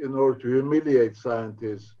awards in order to humiliate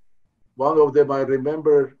scientists. One of them, I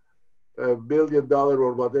remember, $1 billion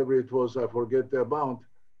or whatever it was, I forget the amount,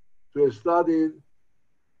 to study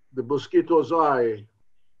the mosquito's eye,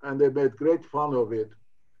 and they made great fun of it.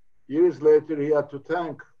 Years later, he had to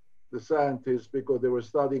thank the scientists because they were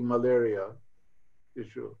studying malaria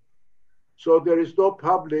issue. So there is no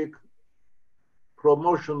public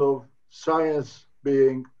promotion of science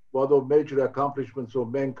being one of major accomplishments of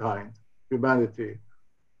mankind, humanity,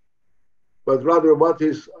 but rather what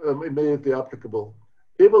is immediately applicable.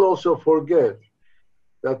 People also forget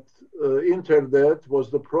that internet was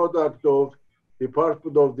the product of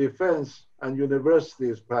Department of Defense and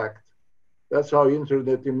universities pact. That's how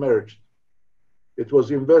internet emerged. It was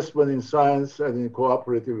investment in science and in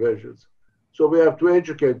cooperative measures. So we have to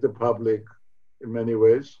educate the public in many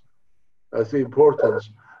ways as the importance.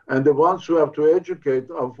 And the ones who have to educate,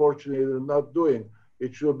 unfortunately, are not doing.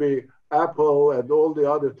 It should be Apple and all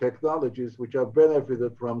the other technologies which have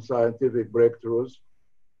benefited from scientific breakthroughs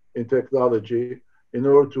in technology in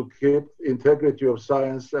order to keep integrity of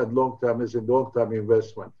science and long-term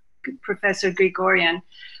investment. Professor Gregorian,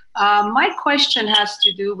 my question has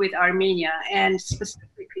to do with Armenia and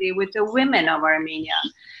specifically with the women of Armenia.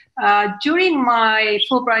 During my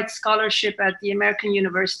Fulbright scholarship at the American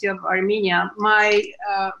University of Armenia, my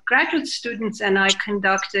graduate students and I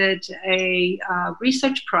conducted a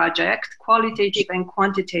research project, qualitative and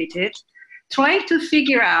quantitative, trying to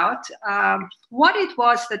figure out what it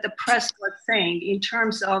was that the press was saying in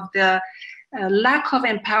terms of the lack of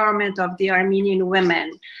empowerment of the Armenian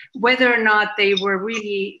women, whether or not they were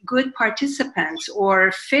really good participants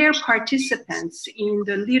or fair participants in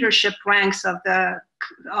the leadership ranks of the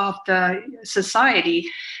society,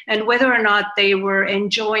 and whether or not they were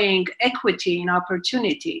enjoying equity and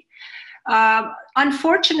opportunity.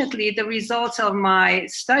 Unfortunately, the results of my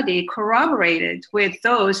study corroborated with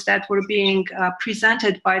those that were being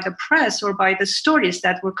presented by the press or by the stories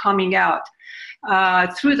that were coming out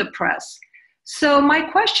through the press. So my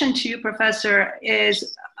question to you, Professor,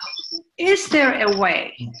 is there a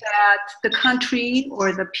way that the country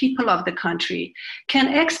or the people of the country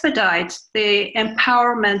can expedite the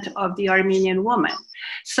empowerment of the Armenian woman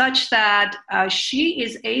such that she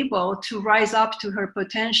is able to rise up to her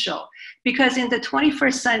potential? Because in the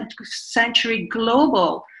 21st century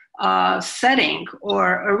global setting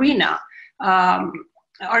or arena,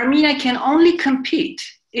 Armenia can only compete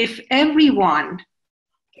if everyone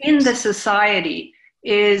in the society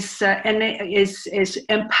is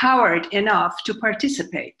empowered enough to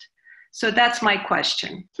participate. So that's my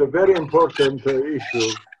question. It's a very important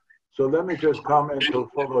issue. So let me just comment the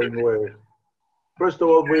following way. First of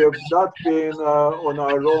all, we have not been on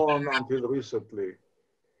our own until recently.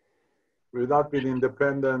 We've not been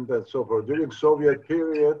independent and so forth. During Soviet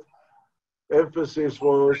period, emphasis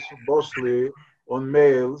was mostly on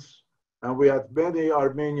males, and we had many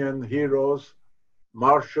Armenian heroes,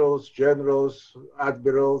 marshals, generals,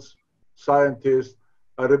 admirals, scientists.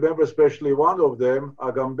 I remember especially one of them,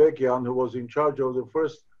 Agambekian, who was in charge of the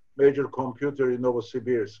first major computer in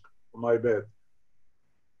Novosibirsk, my bed.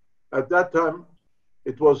 At that time,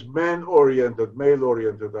 it was men-oriented,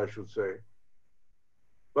 male-oriented, I should say.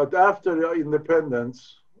 But after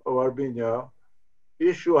independence of Armenia,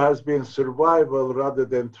 issue has been survival rather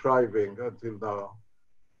than thriving until now.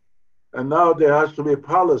 And now there has to be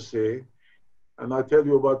policy. And I tell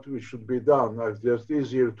you what should be done. It's just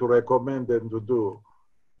easier to recommend than to do.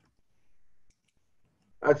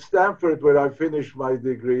 At Stanford, where I finished my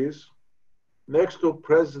degrees, next to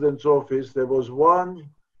president's office, there was one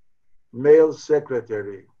male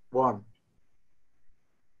secretary, one.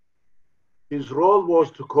 His role was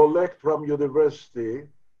to collect from university,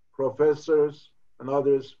 professors and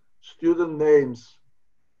others, student names,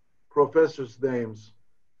 professors' names.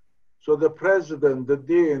 So the president, the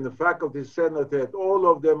dean, the faculty senate head, all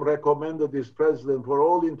of them recommended this president for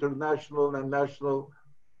all international and national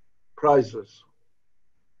prizes.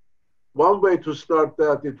 One way to start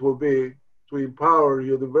that, it will be to empower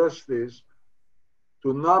universities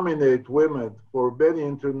to nominate women for many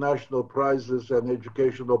international prizes and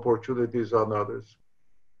education opportunities on others.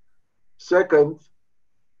 Second,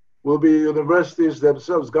 will be universities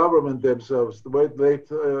themselves, government themselves, the way late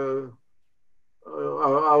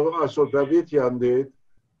Davitian did,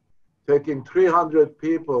 taking 300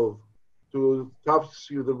 people to Tufts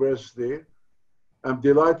University. I'm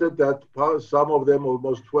delighted that some of them,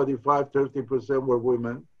 almost 25–30% were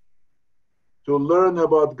women, to learn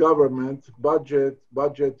about government,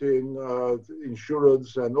 budgeting,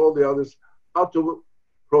 insurance, and all the others, how to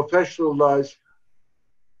professionalize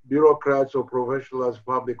bureaucrats or professionalize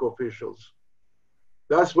public officials.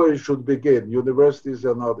 That's where it should begin, universities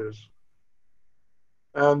and others.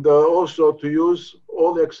 And also to use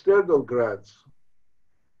all external grants.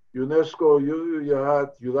 UNESCO, you had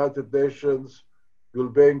United Nations,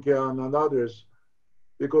 Gulbenkian and others,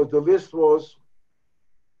 because the list was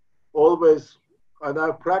always, and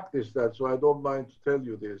I've practiced that, so I don't mind to tell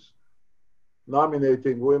you this,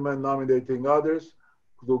 nominating women, nominating others,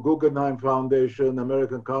 the Guggenheim Foundation,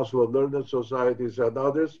 American Council of Learned Societies and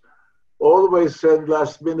others, always send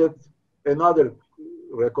last minute another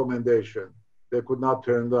recommendation they could not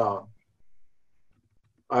turn down.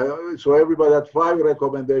 So everybody had 5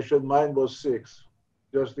 recommendations, mine was 6,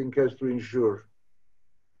 just in case to ensure.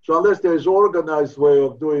 So unless there is organized way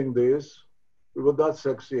of doing this, we would not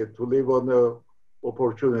succeed to live on the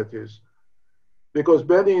opportunities. Because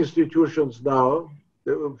many institutions now,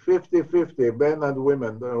 50-50, men and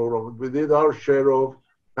women, we did our share of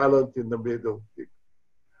talent in the middle.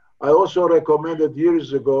 I also recommended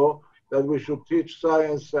years ago that we should teach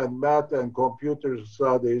science and math and computer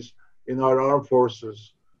studies in our armed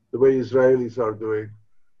forces, the way Israelis are doing.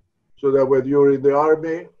 So that when you're in the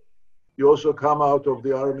army, you also come out of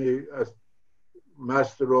the army as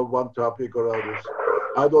master of one topic or others.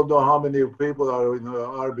 I don't know how many people are in the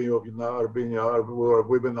army of Armenia who are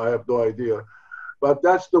women. I have no idea. But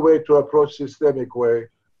that's the way to approach systemic way,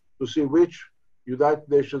 to see which United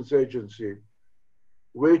Nations agency,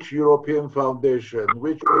 which European foundation,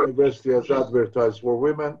 which university has advertised for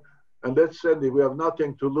women, and let's send it. We have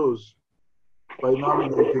nothing to lose by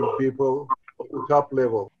nominating people at the top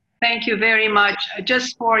level. Thank you very much.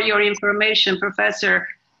 Just for your information, Professor,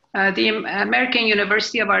 the American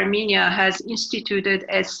University of Armenia has instituted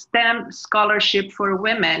a STEM scholarship for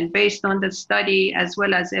women based on the study as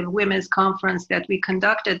well as a women's conference that we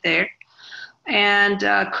conducted there. And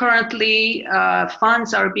currently,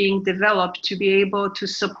 funds are being developed to be able to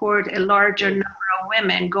support a larger number of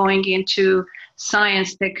women going into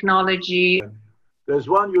science, technology. There's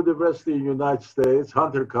one university in the United States,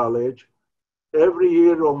 Hunter College. Every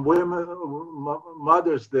year on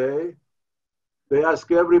Mother's Day, they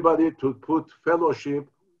ask everybody to put fellowship,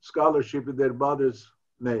 scholarship in their mother's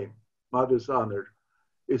name, mother's honor.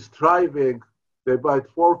 It's thriving. They write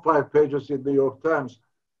 4 or 5 pages in the New York Times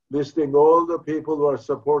listing all the people who are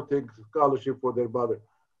supporting scholarship for their mother.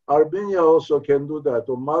 Armenia also can do that.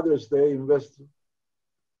 On Mother's Day, invest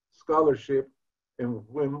scholarship in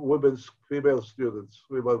women's, female students,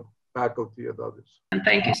 women faculty and others. And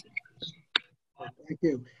thank you. Thank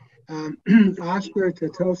you. Oscar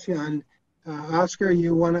Tatosian. Oscar,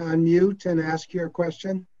 you want to unmute and ask your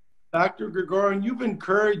question? Dr. Gregorian, you've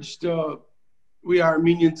encouraged we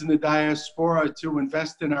Armenians in the diaspora to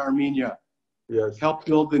invest in Armenia, yes, help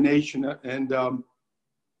build the nation. And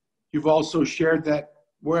you've also shared that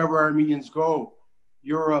wherever Armenians go,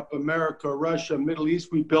 Europe, America, Russia, Middle East,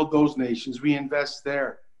 we build those nations, we invest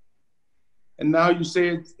there. And now you say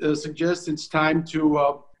it suggests it's time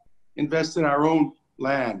to invest in our own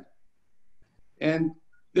land. And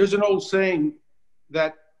there's an old saying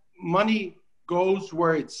that money goes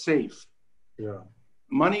where it's safe. Yeah.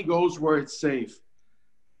 Money goes where it's safe.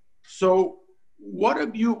 So what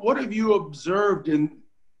have you observed in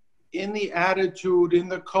the attitude, in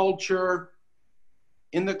the culture,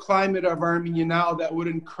 in the climate of Armenia now that would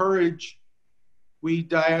encourage we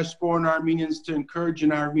diasporan Armenians to encourage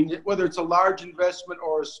in Armenia, whether it's a large investment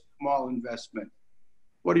or a small investment?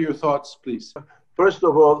 What are your thoughts, please? First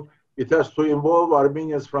of all, it has to involve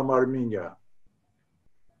Armenians from Armenia.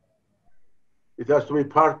 It has to be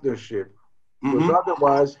partnership. Because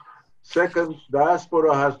otherwise, second,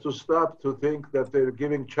 diaspora has to stop to think that they're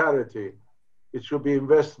giving charity. It should be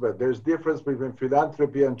investment. There's difference between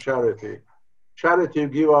philanthropy and charity. Charity, you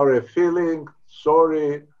give out a feeling,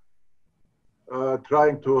 sorry,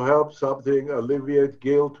 trying to help something, alleviate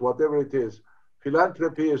guilt, whatever it is.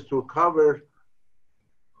 Philanthropy is to cover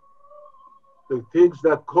the things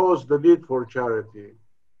that cause the need for charity,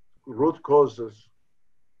 root causes.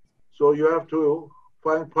 So you have to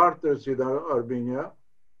find partners in Armenia,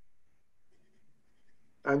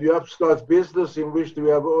 and you have to start business in which we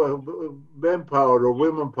have manpower or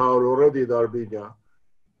women power already in Armenia.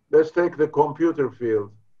 Let's take the computer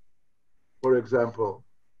field, for example.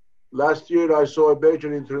 Last year, I saw a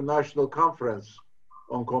major international conference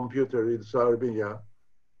on computer in Armenia.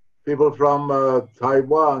 People from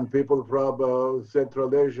Taiwan, people from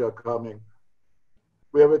Central Asia coming.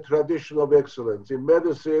 We have a tradition of excellence. In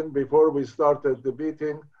medicine, before we started the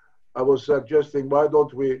meeting, I was suggesting, why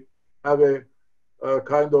don't we have a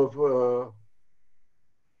kind of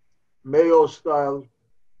Mayo-style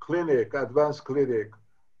clinic, advanced clinic,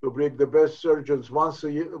 to bring the best surgeons once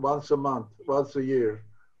a year.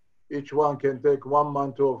 Each one can take 1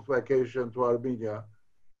 month of vacation to Armenia,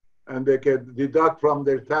 and they can deduct from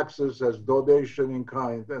their taxes as donation in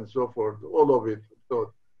kind and so forth, all of it.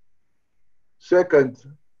 So, second,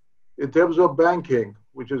 in terms of banking,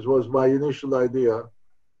 which was my initial idea,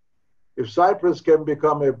 if Cyprus can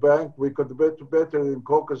become a bank, we could do better in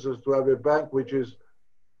Caucasus to have a bank which is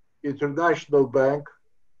international bank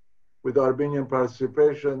with Armenian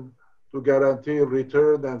participation to guarantee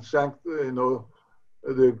return and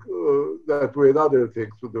that way and other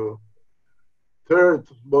things to do. Third,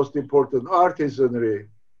 most important, artisanry.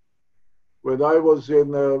 When I was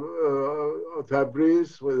in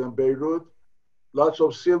Tabriz, in Beirut, lots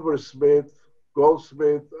of silversmith,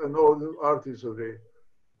 goldsmith, and all the artisanry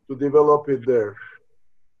to develop it there.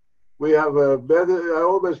 We have I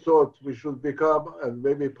always thought we should become, and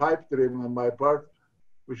maybe pipe dream on my part,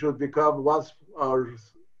 we should become, once our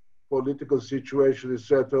political situation is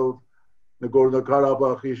settled, the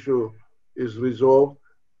Nagorno-Karabakh issue is resolved,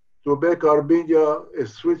 to make Armenia a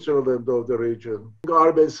Switzerland of the region.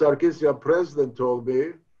 Armen Sarkisian, president, told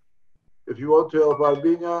me, if you want to help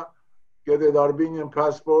Armenia, get an Armenian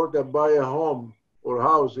passport and buy a home or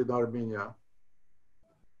house in Armenia.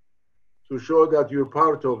 to show that you're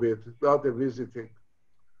part of it, not a visiting.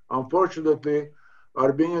 Unfortunately,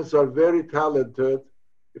 Armenians are very talented.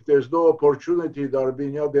 If there's no opportunity in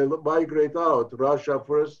Armenia, they'll migrate out, Russia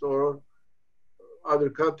first or other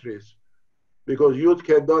countries. Because youth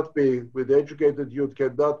cannot be, with educated youth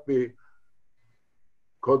cannot be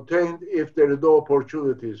contained if there are no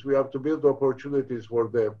opportunities. We have to build opportunities for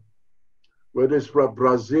them. Whether it's from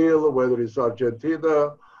Brazil, whether it's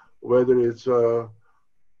Argentina, whether it's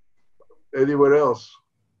anywhere else.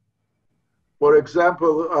 For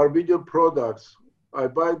example, Armenian products. I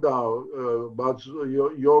buy now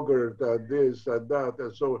yogurt and this and that,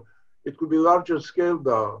 and so it could be larger scale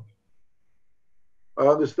now. I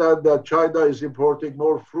understand that China is importing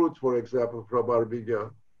more fruit, for example, from Armenia.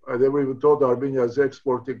 I never even thought Armenia is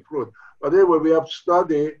exporting fruit. But anyway, we have to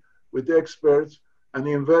study with experts and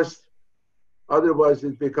invest. Otherwise,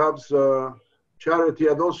 it becomes charity.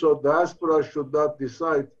 And also, diaspora should not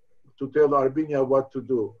decide to tell Armenia what to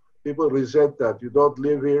do. People resent that. You don't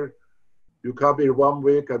live here. You come here 1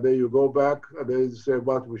 week, and then you go back, and then you say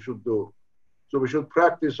what we should do. So we should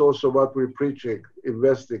practice also what we're preaching,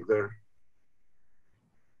 investing there.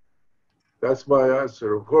 That's my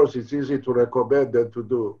answer. Of course, it's easy to recommend than to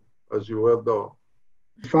do, as you well know.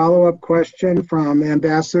 Follow-up question from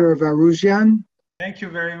Ambassador Varuzian. Thank you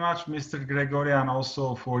very much, Mr. Gregorian,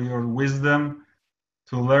 also for your wisdom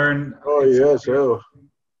to learn. Oh, yes.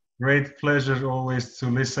 Great pleasure always to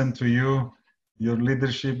listen to you, your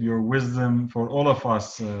leadership, your wisdom for all of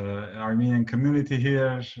us, Armenian community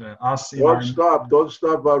here, us. Don't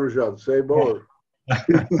stop, Varuzian. Say more.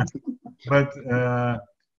 But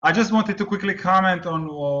I just wanted to quickly comment on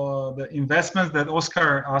the investments that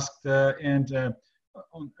Oscar asked and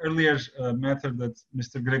on earlier matter that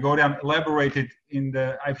Mr. Gregorian elaborated in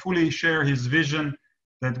I fully share his vision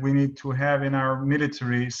that we need to have in our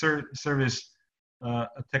military service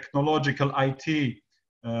a technological IT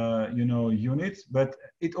unit, but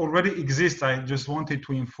it already exists. I just wanted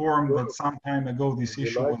to inform that some time ago this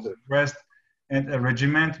issue was addressed and a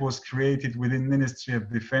regiment was created within Ministry of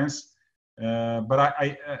Defense. But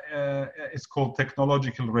it's called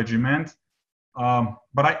Technological Regiment.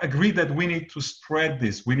 But I agree that we need to spread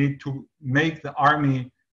this. We need to make the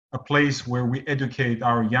army a place where we educate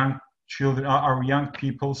our young children, our young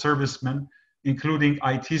people, servicemen, including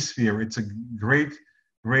IT sphere. It's a great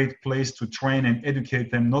place to train and educate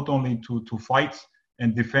them, not only to fight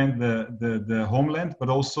and defend the homeland, but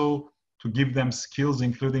also to give them skills,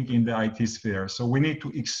 including in the IT sphere. So we need to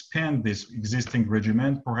expand this existing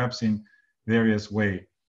regiment, perhaps in various way.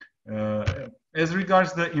 As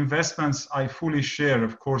regards the investments, I fully share,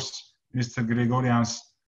 of course, Mr. Gregorian's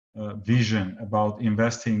vision about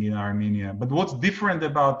investing in Armenia. But what's different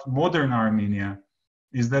about modern Armenia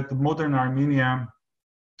is that the modern Armenia,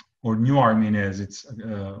 or new Armenia, as it's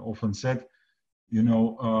often said,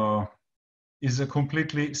 is a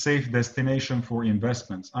completely safe destination for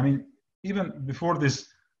investments. I mean, even before this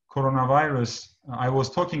coronavirus, I was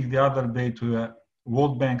talking the other day to a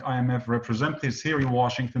World Bank, IMF representatives here in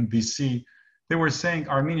Washington, D.C. They were saying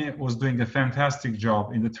Armenia was doing a fantastic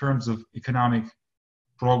job in the terms of economic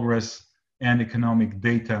progress and economic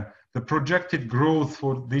data. The projected growth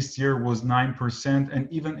for this year was 9%, and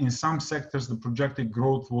even in some sectors, the projected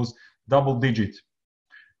growth was double-digit.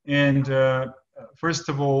 And first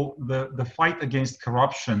of all, the fight against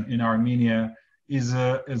corruption in Armenia is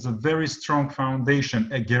a very strong foundation,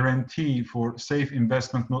 a guarantee for safe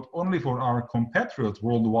investment, not only for our compatriots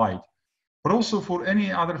worldwide, but also for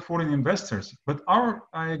any other foreign investors. But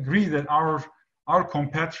I agree that our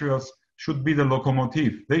compatriots should be the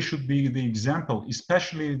locomotive. They should be the example,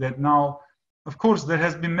 especially that now, of course, there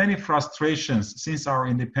has been many frustrations since our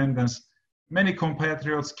independence. Many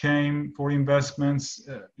compatriots came for investments,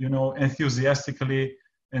 enthusiastically,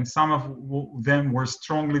 and some of them were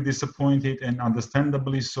strongly disappointed, and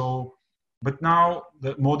understandably so. But now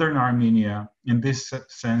the modern Armenia, in this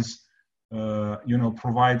sense,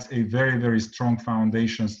 provides a very, very strong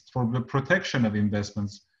foundations for the protection of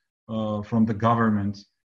investments from the government,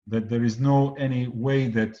 that there is no any way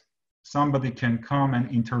that somebody can come and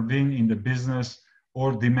intervene in the business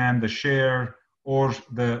or demand a share or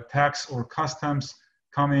the tax or customs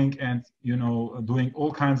coming and doing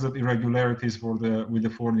all kinds of irregularities with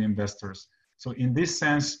the foreign investors. So in this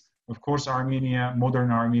sense, of course,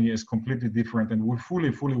 modern Armenia is completely different, and we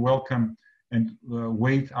fully welcome and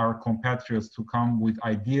wait our compatriots to come with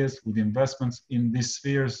ideas, with investments in these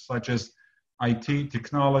spheres such as IT,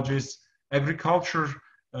 technologies, agriculture.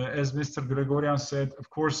 As Mr. Gregorian said, of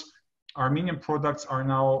course, Armenian products are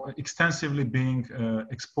now extensively being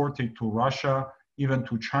exported to Russia, even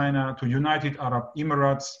to China, to United Arab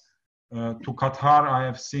Emirates, to Qatar, I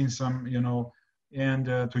have seen some, and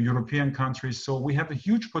to European countries. So we have a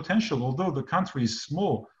huge potential, although the country is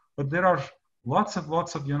small, but there are lots of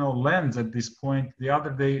lands at this point. The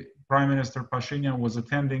other day, Prime Minister Pashinyan was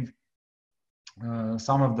attending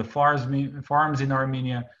some of the farms in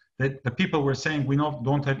Armenia. That the people were saying we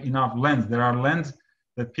don't have enough lands. There are lands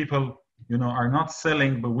that people are not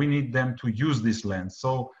selling, but we need them to use these lands.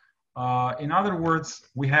 So in other words,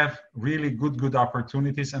 we have really good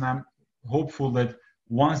opportunities, and I'm hopeful that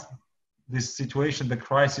once this situation, the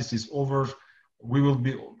crisis is over, we will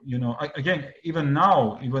be, again, even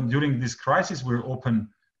now, even during this crisis, we're open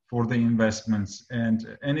for the investments,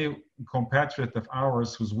 and any compatriot of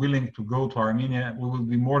ours who's willing to go to Armenia, we will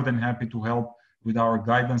be more than happy to help with our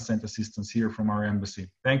guidance and assistance here from our embassy.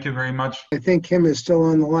 Thank you very much. I think Kim is still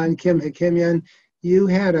on the line. Kim Hakimian, you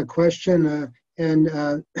had a question, and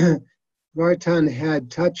Vartan had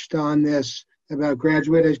touched on this about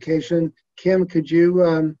graduate education. Kim, could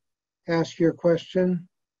you ask your question?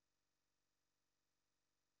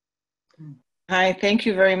 Hi, thank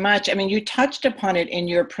you very much. I mean, you touched upon it in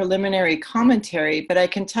your preliminary commentary, but I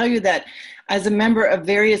can tell you that as a member of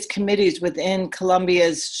various committees within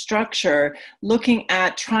Columbia's structure, looking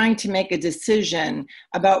at trying to make a decision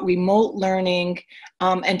about remote learning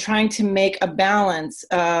and trying to make a balance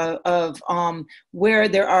of where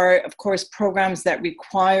there are, of course, programs that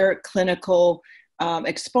require clinical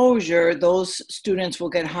exposure, those students will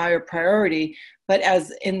get higher priority. But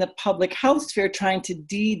as in the public health sphere, trying to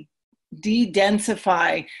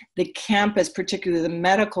de-densify the campus, particularly the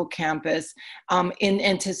medical campus, in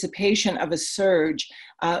anticipation of a surge,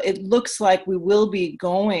 it looks like we will be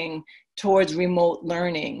going towards remote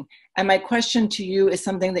learning. And my question to you is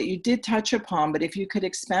something that you did touch upon, but if you could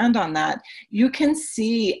expand on that, you can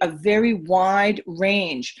see a very wide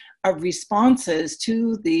range of responses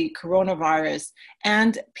to the coronavirus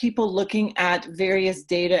and people looking at various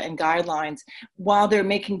data and guidelines while they're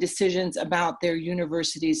making decisions about their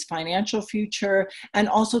university's financial future and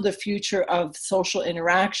also the future of social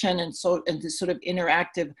interaction and the sort of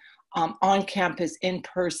interactive on-campus,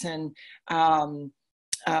 in-person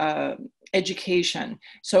education.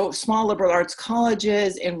 So small liberal arts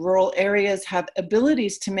colleges in rural areas have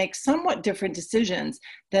abilities to make somewhat different decisions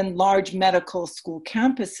than large medical school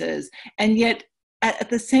campuses. And yet at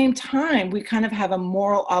the same time, we kind of have a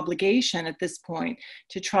moral obligation at this point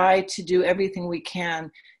to try to do everything we can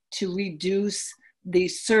to reduce the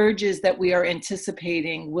surges that we are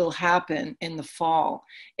anticipating will happen in the fall.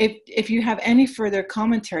 If you have any further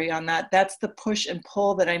commentary on that, that's the push and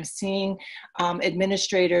pull that I'm seeing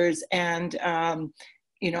administrators and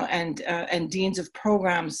deans of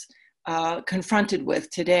programs confronted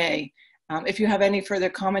with today. If you have any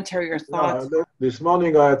further commentary or thoughts. This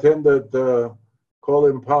morning I attended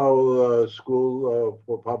Colin Powell School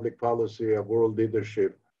for Public Policy and World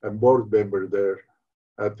Leadership and board member there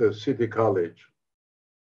at the City College.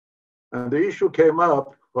 And the issue came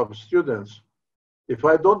up from students. If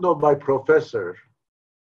I don't know my professor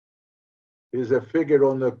is a figure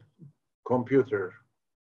on the computer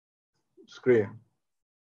screen,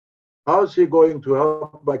 how is he going to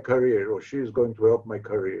help my career, or she is going to help my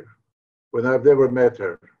career when I've never met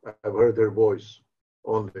her? I've heard her voice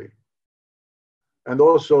only. And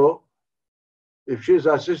also, if she's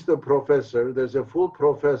assistant professor, there's a full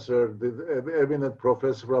professor, the eminent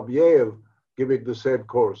professor from Yale, giving the same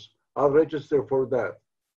course. I'll register for that.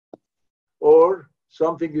 Or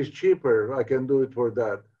something is cheaper, I can do it for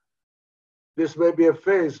that. This may be a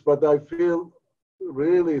phase, but I feel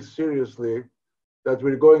really seriously that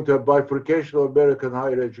we're going to a bifurcation of American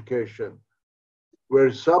higher education, where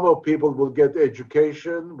some of people will get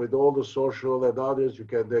education with all the social and others. You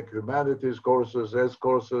can take humanities courses, S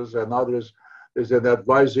courses, and others. There's an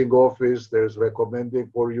advising office, there's recommending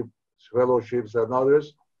for you fellowships and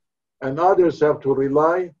others. And others have to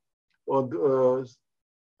rely on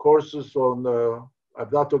courses on, I'm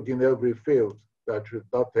not talking every field, that's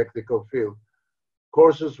not technical field,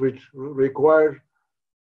 courses which require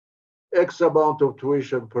X amount of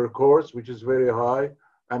tuition per course, which is very high,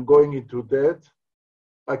 and going into debt.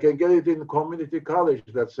 I can get it in community college,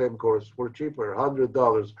 that same course, for cheaper,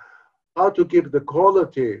 $100. How to keep the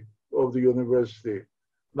quality of the university,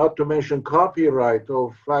 not to mention copyright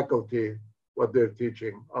of faculty, what they're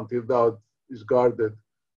teaching until now is guarded.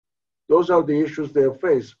 Those are the issues they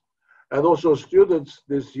face. And also students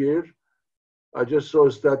this year, I just saw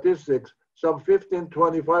statistics, some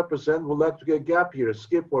 15-25% would like to get gap year,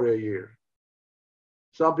 skip for a year.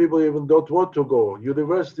 Some people even don't want to go.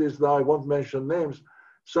 Universities now, I won't mention names,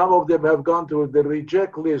 some of them have gone to the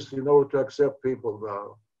reject list in order to accept people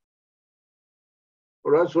now.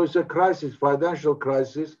 All right, so it's a crisis, financial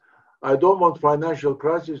crisis. I don't want financial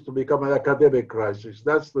crisis to become an academic crisis.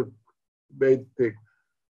 That's the main thing.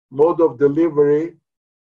 Mode of delivery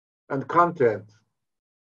and content.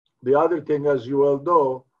 The other thing, as you well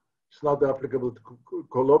know, it's not applicable to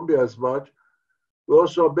Colombia as much. We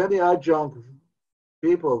also have many adjunct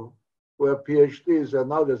people who have PhDs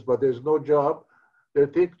and others, but there's no job. They're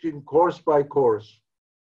teaching course by course.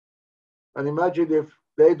 And imagine if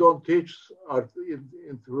they don't teach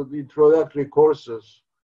introductory courses.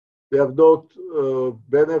 They have no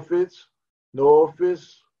benefits, no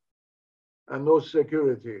office, and no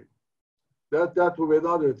security. That will be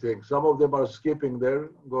another thing. Some of them are skipping there,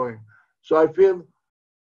 going. So I feel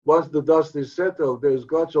once the dust is settled, there's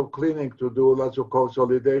lots of cleaning to do, lots of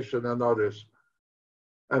consolidation and others.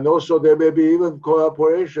 And also there may be even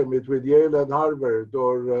cooperation between Yale and Harvard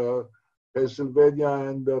or Pennsylvania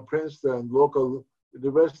and Princeton, local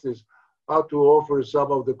universities, how to offer some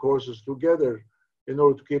of the courses together in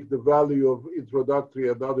order to keep the value of introductory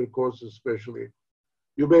and other courses especially.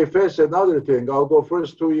 You may face another thing. I'll go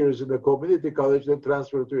first 2 years in a community college, then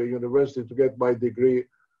transfer to a university to get my degree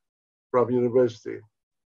from university,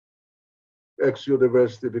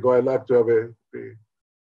 ex-university, because I like to have a degree.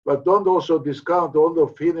 But don't also discount all the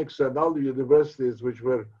Phoenix and all the universities which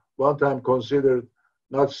were one time considered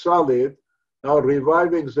not solid, now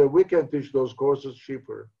reviving, so we can teach those courses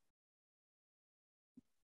cheaper.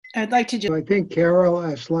 I'd like to just... I think Carol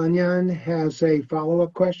Aslanyan has a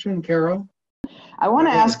follow-up question. Carol? I want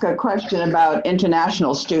to ask a question about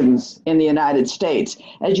international students in the United States.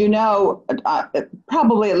 As you know,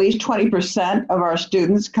 probably at least 20% of our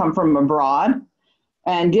students come from abroad.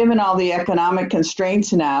 And given all the economic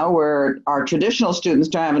constraints now, where our traditional students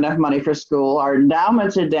don't have enough money for school, our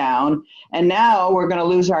endowments are down, and now we're going to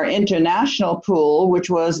lose our international pool, which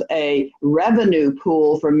was a revenue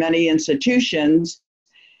pool for many institutions.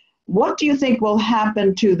 What do you think will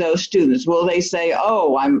happen to those students? Will they say,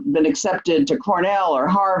 oh, I've been accepted to Cornell or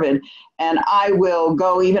Harvard, and I will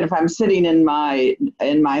go even if I'm sitting in my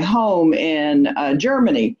home in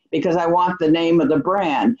Germany because I want the name of the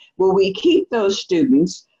brand? Will we keep those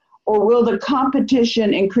students, or will the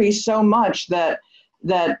competition increase so much that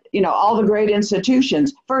all the great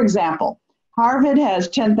institutions, for example, Harvard has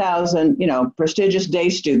 10,000 prestigious day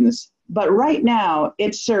students, but right now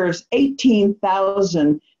it serves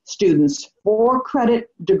 18,000 students, 4 credit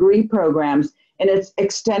degree programs in its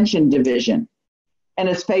extension division, and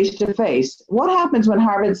it's face-to-face. What happens when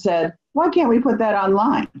Harvard said, why can't we put that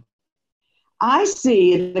online? I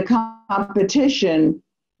see the competition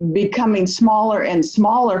becoming smaller and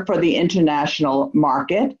smaller for the international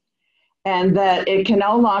market, and that it can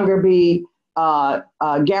no longer be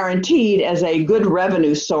guaranteed as a good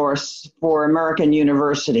revenue source for American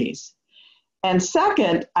universities. And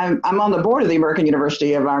second, I'm on the board of the American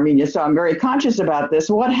University of Armenia, so I'm very conscious about this.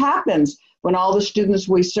 What happens when all the students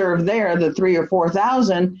we serve there, the 3,000 or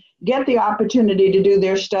 4,000, get the opportunity to do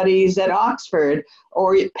their studies at Oxford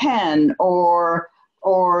or Penn or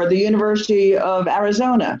the University of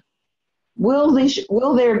Arizona? Will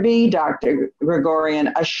there be, Dr.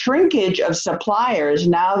 Gregorian, a shrinkage of suppliers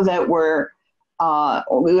now that we're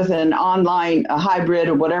with an online, a hybrid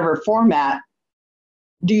or whatever format?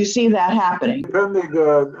 Do you see that happening? Depending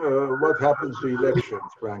on what happens to elections,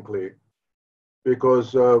 frankly,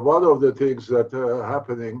 because one of the things that are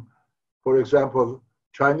happening, for example,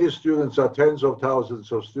 Chinese students are tens of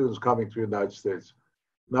thousands of students coming to the United States.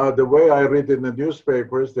 Now, the way I read in the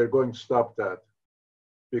newspapers, they're going to stop that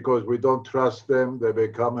because we don't trust them. They may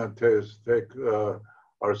come and take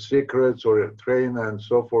our secrets or train and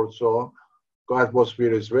so forth, so on. The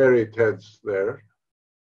atmosphere is very tense there.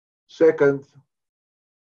 Second,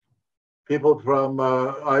 people from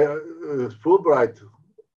Fulbright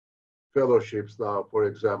fellowships now, for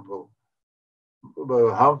example,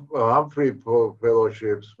 Humphrey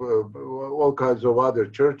fellowships, all kinds of other,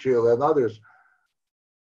 Churchill and others.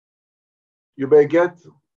 You may get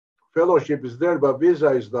fellowship is there, but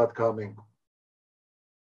visa is not coming.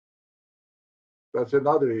 That's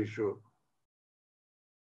another issue.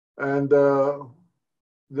 And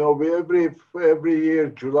every year,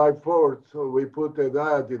 July 4th, we put an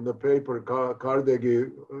ad in the paper.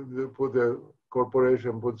 Carnegie, the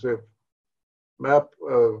corporation puts a map,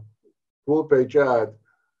 full-page ad,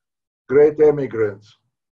 great immigrants.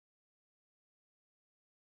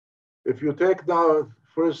 If you take now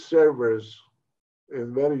first servers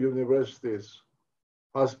in many universities,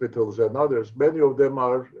 hospitals and others, many of them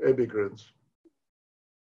are immigrants.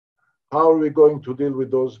 How are we going to deal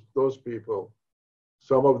with those people?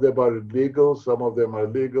 Some of them are legal, some of them are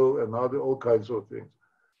legal, and all kinds of things.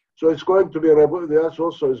 So it's going to be, that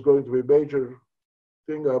also is going to be a major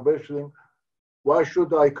thing I'm mentioning. Why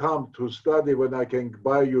should I come to study when I can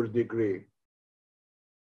buy your degree?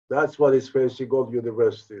 That's what is facing all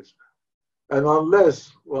universities. And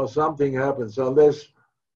unless, well, something happens, unless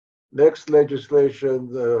next legislation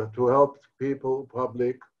to help people,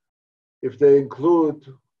 public, if they include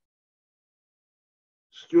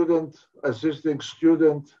assisting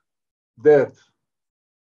student debt.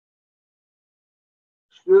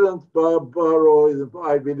 Students borrow in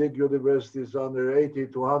Ivy League universities under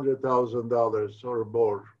 $80,000 to $100,000 or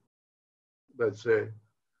more, let's say.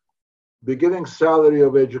 Beginning salary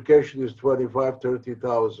of education is $25,000 to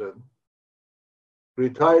 $30,000.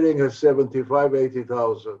 Retiring is $75,000 to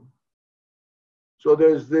 $80,000. So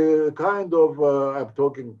there's the kind of, I'm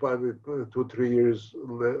talking probably 2-3 years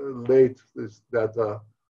late, this data.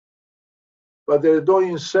 But there are no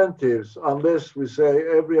incentives unless we say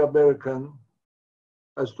every American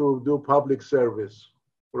has to do public service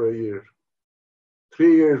for a year.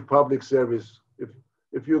 3 years public service.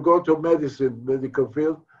 If you go to medical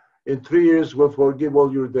field, in 3 years we'll forgive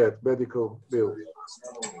all your debt, medical bills.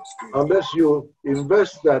 Unless you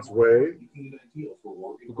invest that way,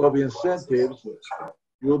 because of incentives,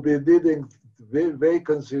 you'll be needing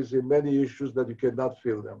vacancies in many issues that you cannot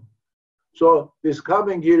fill them. So this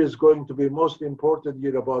coming year is going to be most important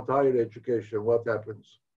year about higher education, what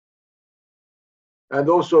happens. And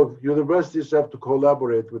also universities have to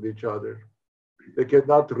collaborate with each other. They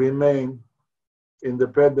cannot remain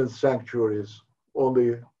independent sanctuaries,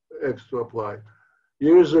 only X to apply.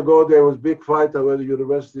 Years ago, there was big fight over whether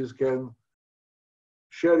universities can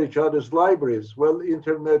share each other's libraries. Well,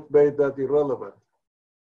 internet made that irrelevant.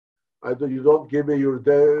 You don't give me your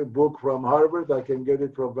book from Harvard, I can get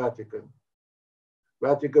it from Vatican.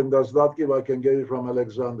 Vatican does not give, I can get it from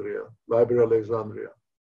Alexandria, Library of Alexandria.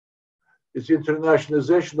 It's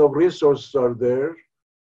internationalization of resources are there.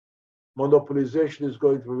 Monopolization is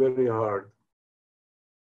going to be very hard.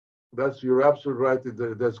 You're absolutely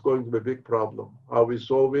right. That's going to be a big problem. How we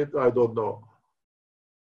solve it, I don't know.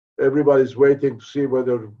 Everybody's waiting to see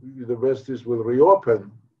whether universities will reopen.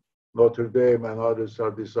 Notre Dame and others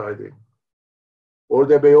are deciding. Or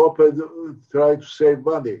they may open, try to save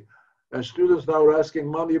money. And students now are asking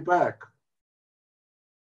money back.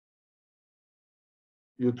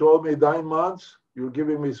 You told me 9 months, you're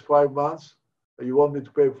giving me 5 months, and you want me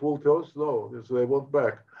to pay full cost? No, so they want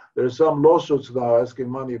back. There's some lawsuits now asking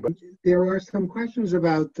money back. There are some questions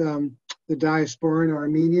about the diasporan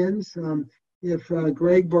Armenians. If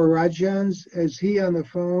Greg Borodjans, is he on the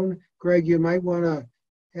phone? Greg, you might want to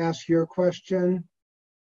ask your question.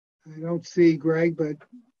 I don't see Greg, but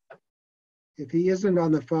if he isn't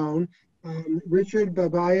on the phone, Richard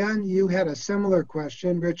Babayan, you had a similar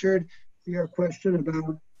question. Richard, your question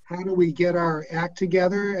about how do we get our act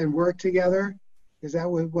together and work together? Is that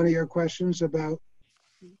one of your questions about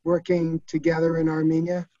working together in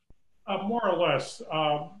Armenia? More or less.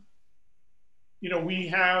 We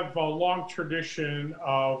have a long tradition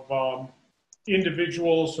of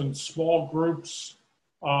individuals and small groups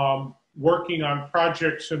working on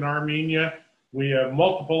projects in Armenia. We have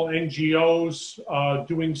multiple NGOs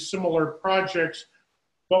doing similar projects,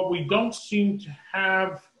 but we don't seem to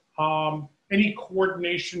have any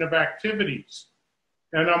coordination of activities.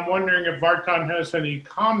 And I'm wondering if Vartan has any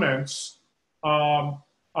comments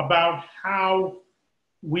about how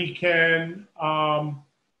we can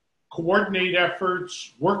coordinate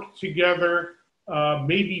efforts, work together,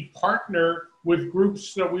 maybe partner with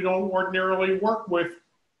groups that we don't ordinarily work with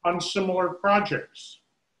on similar projects.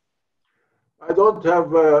 I don't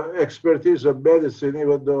have expertise in medicine,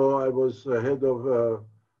 even though I was head of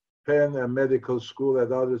Penn and medical school,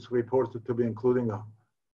 and others reported to me, including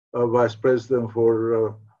a vice president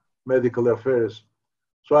for medical affairs.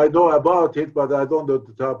 So I know about it, but I don't know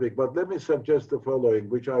the topic. But let me suggest the following,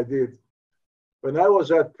 which I did. When I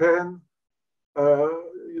was at Penn,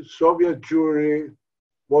 Soviet Jewry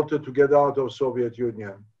wanted to get out of Soviet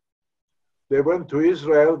Union. They went to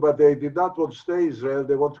Israel, but they did not want to stay Israel.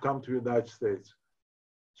 They want to come to the United States.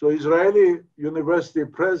 So Israeli university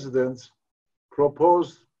presidents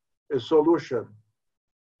proposed a solution.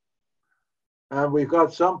 And we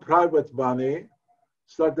got some private money,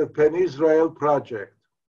 started Penn Israel project,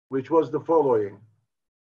 which was the following.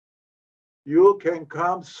 You can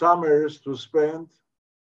come summers to spend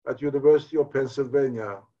at University of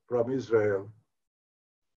Pennsylvania from Israel.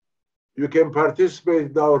 You can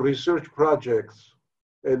participate in our research projects,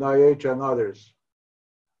 NIH and others.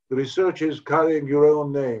 The research is carrying your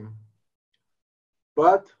own name.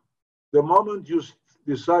 But the moment you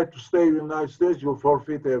decide to stay in the United States, you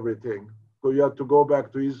forfeit everything. So you have to go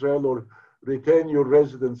back to Israel or retain your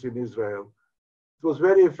residence in Israel. It was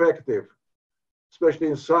very effective, especially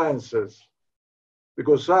in sciences.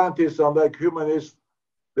 because scientists, unlike humanists,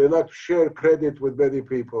 they like to share credit with many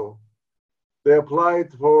people. They applied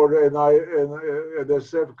for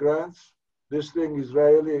NSF grants, listing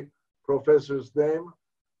Israeli professor's name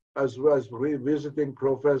as well as visiting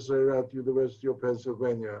professor at University of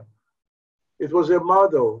Pennsylvania. It was a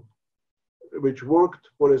model which worked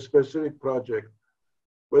for a specific project.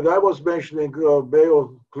 When I was mentioning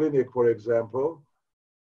Mayo Clinic, for example,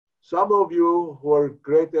 some of you who are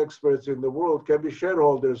great experts in the world can be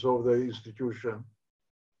shareholders of the institution,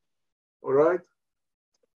 all right?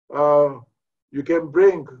 You can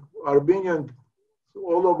bring Armenian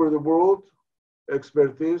all over the world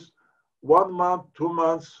expertise, 1 month, 2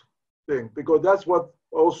 months thing, because that's what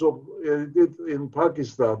also did in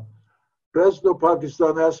Pakistan. President of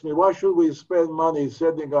Pakistan asked me, why should we spend money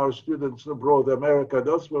sending our students abroad, America,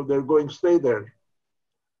 that's where they're going to stay there.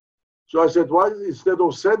 So I said, why, instead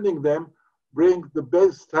of sending them, bring the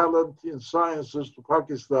best talent in sciences to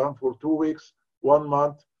Pakistan for 2 weeks, 1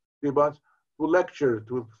 month, 3 months, to lecture,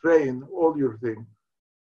 to train, all your thing.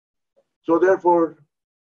 So therefore,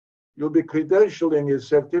 you'll be credentialing a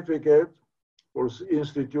certificate or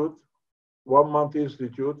institute, 1 month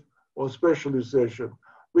institute on specialization.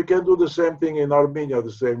 We can do the same thing in Armenia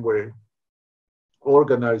the same way,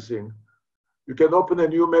 organizing. You can open a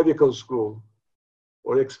new medical school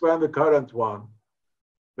or expand the current one,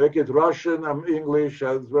 make it Russian and English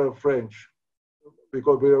as well French,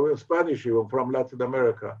 because we're Spanish even from Latin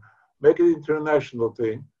America. Make it international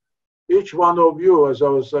thing. Each one of you, as I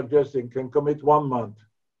was suggesting, can commit 1 month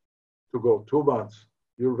to go, 2 months,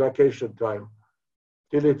 your vacation time,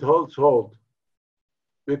 till it holds hold.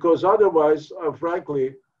 Because otherwise,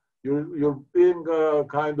 frankly, you're being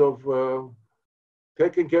kind of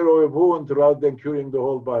taking care of a wound rather than curing the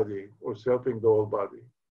whole body or helping the whole body.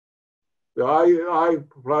 The I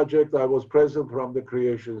project, I was present from the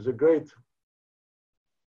creation, is a great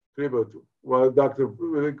tribute. Well, Dr.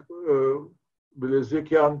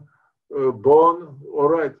 Belezikian, Bon, all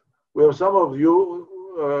right. We have some of you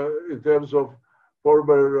in terms of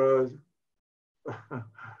former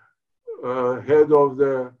head of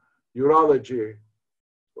the urology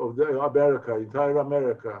of the America, entire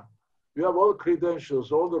America. You have all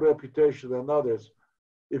credentials, all the reputation and others.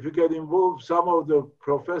 If you can involve some of the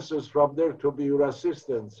professors from there to be your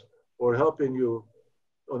assistants or helping you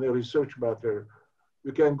on a research matter,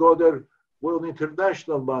 you can go there with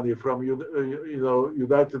international money from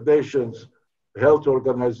United Nations, health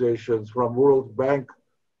organizations, from World Bank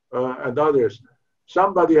and others.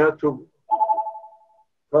 Somebody had to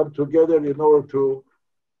come together in order to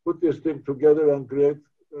put this thing together and create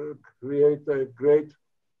a great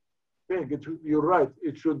thing. You're right,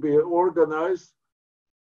 it should be organized,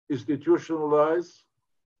 institutionalized,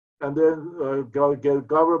 and then get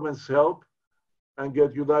government's help and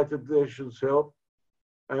get United Nations help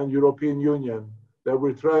and European Union, that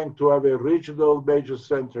we're trying to have a regional major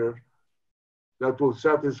center that will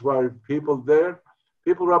satisfy people there.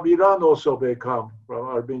 People from Iran also may come, from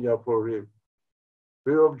Armenia for real.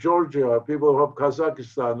 People of Georgia, people from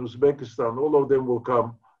Kazakhstan, Uzbekistan, all of them will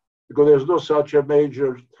come because there's no such a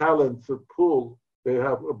major talent pool they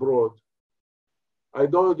have abroad. I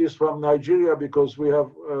know this from Nigeria because we have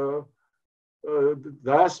a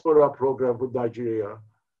diaspora program with Nigeria.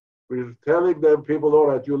 We're telling them, people, all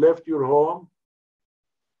right, you left your home,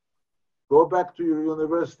 go back to your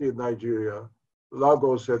university in Nigeria,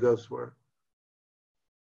 Lagos and elsewhere.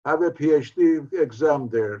 Have a PhD exam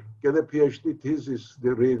there, get a PhD thesis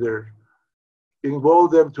reader,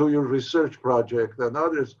 involve them to your research project and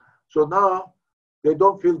others. So now they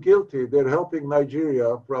don't feel guilty. They're helping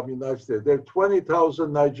Nigeria from the United States. There are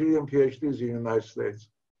 20,000 Nigerian PhDs in the United States.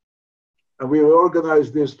 And we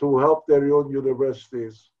organized this to help their own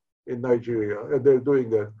universities in Nigeria, and they're doing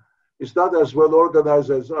that. It's not as well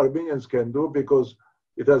organized as Armenians can do because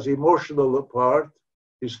it has emotional part,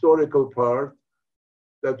 historical part,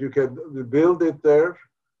 that you can build it there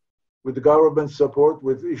with government support,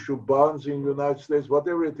 with issue bonds in the United States,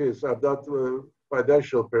 whatever it is. I'm not a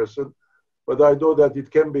financial person, but I know that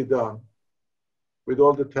it can be done with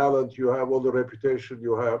all the talent you have, all the reputation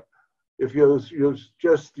you have. If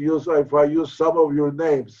if I use some of your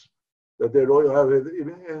names, that they all have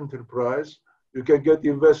an enterprise, you can get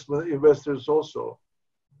investors also.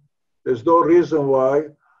 There's no reason why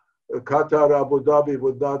Qatar, Abu Dhabi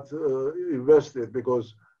would not invest it,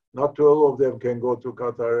 because not all of them can go to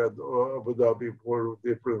Qatar and Abu Dhabi for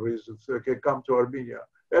different reasons. They can come to Armenia.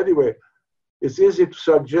 Anyway, it's easy to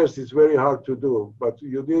suggest, it's very hard to do, but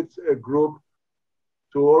you need a group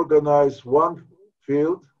to organize one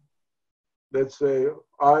field. Let's say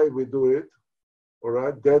we do it, all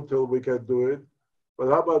right, dental, we can do it. But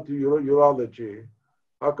how about urology?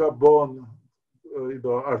 Haka bone,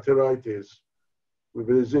 arthritis.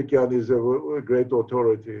 Belezikian is a great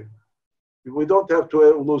authority. We don't have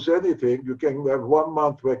to lose anything. You can have 1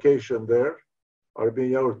 month vacation there,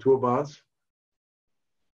 Armenia, or 2 months,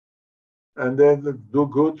 and then do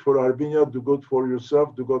good for Armenia, do good for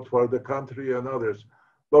yourself, do good for the country and others.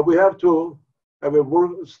 But we have to have a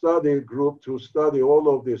work study group to study all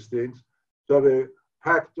of these things, to have a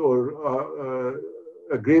pact or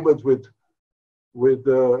agreement with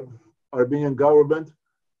the Armenian government,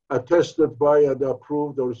 attested by and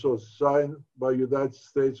approved, also signed by United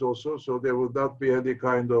States also, so there will not be any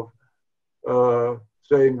kind of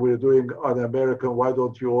saying we're doing un-American, why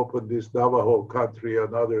don't you open this Navajo country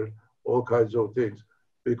and all kinds of things.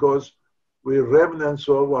 Because we're remnants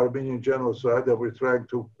of Armenian genocide and we're trying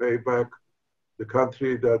to pay back the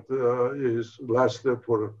country that is lasted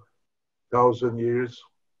for 1,000 years,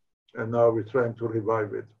 and now we're trying to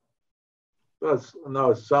revive it.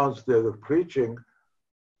 Now it sounds they're preaching,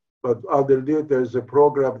 but underneath there's a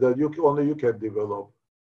program that only you can develop.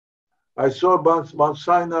 I saw Mount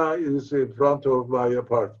Sinai is in front of my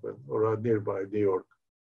apartment, or nearby New York.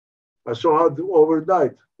 I saw how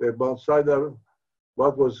overnight the Mount Sinai,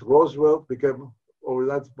 what was Roosevelt, became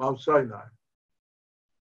overnight Mount Sinai.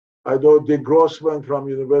 I know Dick Grossman from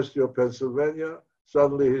University of Pennsylvania.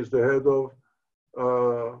 Suddenly he's the head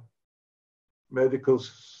of medical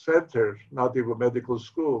center, not even medical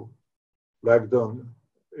school, Langdon.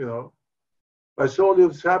 I saw all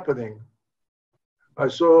this happening. I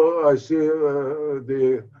see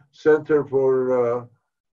the Center for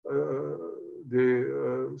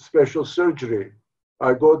the Special Surgery.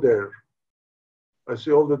 I go there. I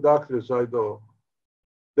see all the doctors I know.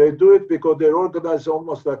 They do it because they're organized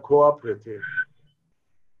almost like cooperative.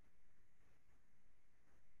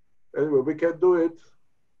 Anyway, we can do it,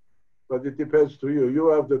 but it depends to you. You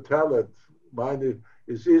have the talent. Mine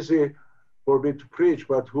is easy for me to preach,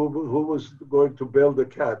 but who was going to build a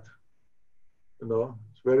cat?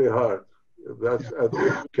 It's very hard.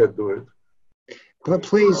 You can do it. But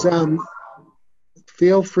please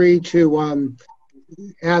feel free to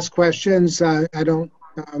ask questions. I don't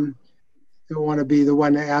want to be the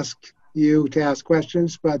one to ask you to ask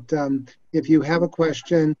questions, but if you have a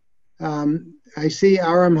question, I see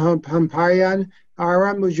Aram Hamparian.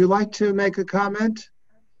 Aram, would you like to make a comment?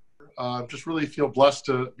 Just really feel blessed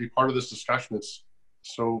to be part of this discussion. It's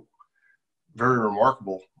so very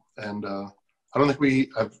remarkable. And I don't think we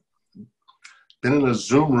have been in a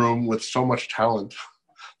Zoom room with so much talent.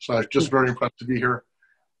 So I'm just very impressed to be here.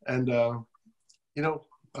 And,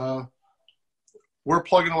 we're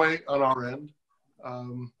plugging away on our end,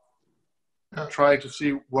 trying to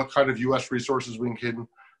see what kind of U.S. resources we can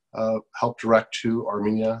help direct to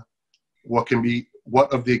Armenia, what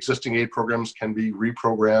of the existing aid programs can be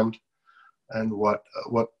reprogrammed, and what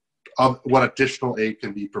additional aid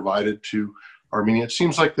can be provided to Armenia. It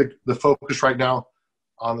seems like the focus right now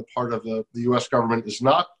on the part of the U.S. government is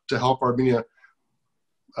not to help Armenia,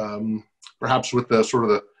 perhaps with the sort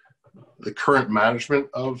of the current management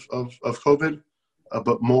of COVID,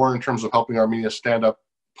 but more in terms of helping Armenia stand up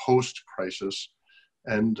post-crisis.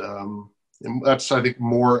 And that's, I think,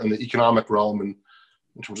 more in the economic realm and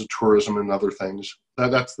in terms of tourism and other things.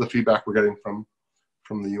 That's the feedback we're getting from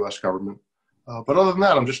the U.S. government. But other than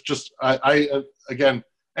that, I'm just again,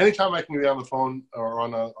 anytime I can be on the phone or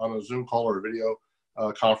on a Zoom call or a video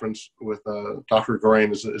conference with Dr.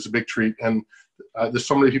 Gregorian is a big treat. And there's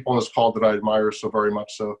so many people on this call that I admire so very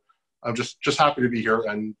much. So I'm just happy to be here.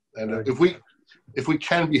 And if we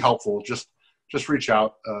can be helpful, just reach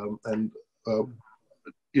out and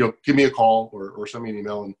give me a call or send me an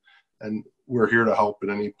email, and we're here to help in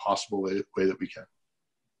any possible way that we can.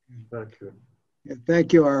 Thank you. Yeah,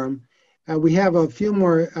 thank you, Aram. We have a few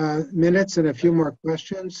more minutes and a few more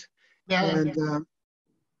questions. Yeah. And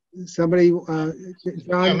somebody,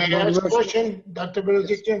 John. May I ask a question, Dr.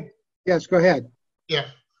 Belezikian? Yes, go ahead. Yeah.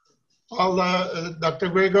 Well, Dr.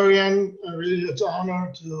 Gregorian, really it's an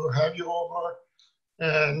honor to have you over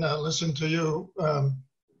and listen to you.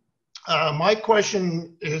 My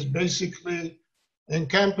question is basically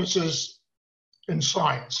encompasses in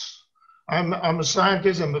science. I'm a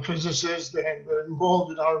scientist, I'm a physicist, and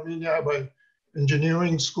involved in Armenia by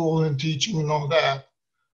engineering school and teaching and all that.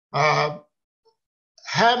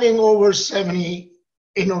 Having over 70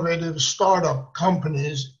 innovative startup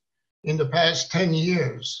companies in the past 10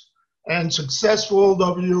 years and successful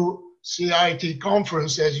WCIT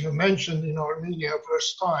conference, as you mentioned, in Armenia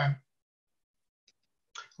first time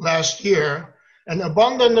last year, an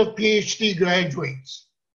abundance of PhD graduates.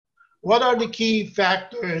 What are the key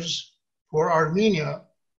factors for Armenia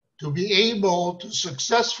to be able to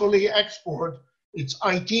successfully export its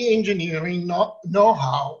IT engineering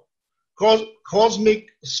know-how,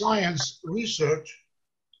 cosmic science research,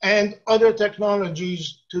 and other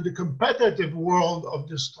technologies to the competitive world of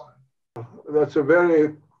this time? That's a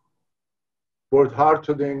very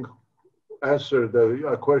heartening answer,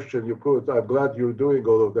 the question you put. I'm glad you're doing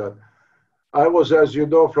all of that. I was, as you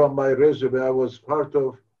know from my resume, I was part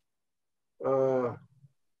of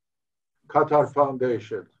Qatar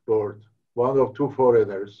Foundation board, one of three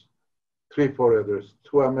foreigners,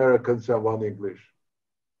 two Americans and one English.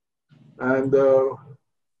 And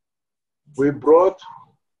we brought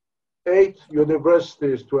 8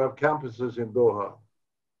 universities to have campuses in Doha.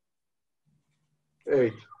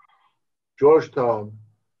 8. Georgetown.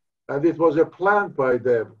 And it was a plan by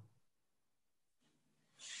them.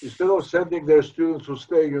 Instead of sending their students to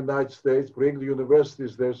stay in the United States, bring the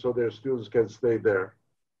universities there so their students can stay there.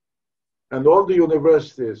 And all the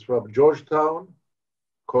universities from Georgetown,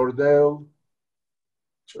 Cornell,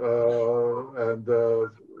 and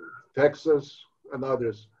Texas, and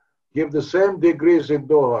others give the same degrees in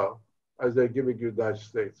Doha as they're giving the United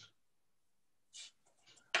States.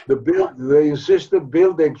 They insisted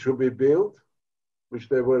buildings should be built, which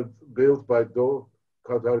they were built by the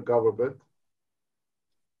Qatar government.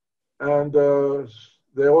 And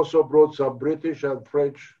they also brought some British and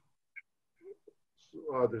French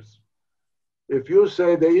others. If you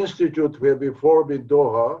say the institute will be formed in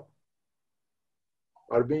Doha,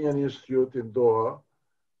 Armenian Institute in Doha,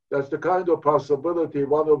 that's the kind of possibility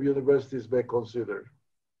one of universities may consider.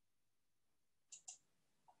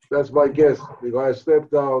 That's my guess, because I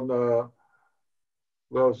stepped down,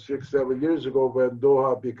 well, 6-7 years ago when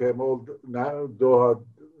Doha became old, now Doha,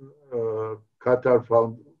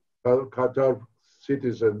 Qatar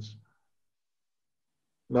citizens,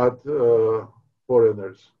 not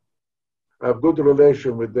foreigners. I have good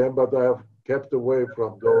relation with them, but I have kept away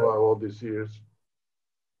from Doha all these years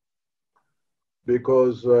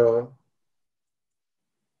because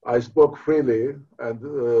I spoke freely, and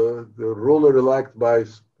the ruler liked my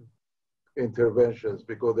interventions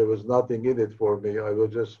because there was nothing in it for me. I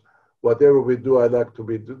was just, whatever we do, I like to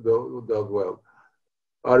be done well.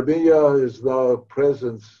 Armenia is now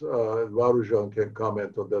presence, Varujan can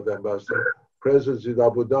comment on that, ambassador, presence in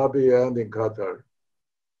Abu Dhabi and in Qatar.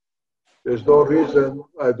 There's no reason,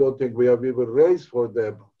 I don't think we have even raised for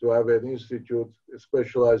them to have an institute, a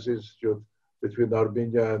specialized institute between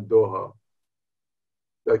Armenia and Doha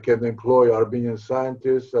that can employ Armenian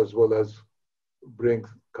scientists as well as bring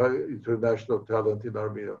international talent in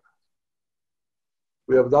Armenia.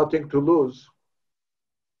 We have nothing to lose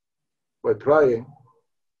by trying,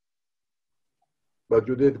 but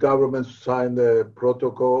you need governments to sign a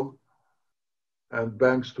protocol and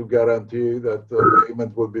banks to guarantee that the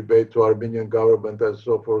payment will be paid to Armenian government and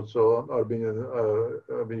so forth, so on,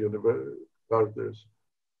 Armenian partners.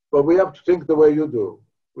 But we have to think the way you do.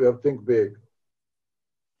 We have to think big.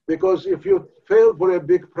 Because if you fail for a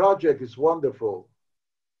big project, it's wonderful.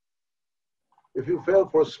 If you fail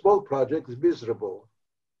for a small project, it's miserable.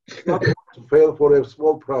 It's not to fail for a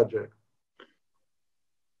small project.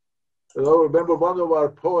 You know, remember one of our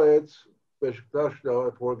poets, Beşiktaşlı,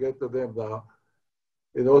 I forget the name now,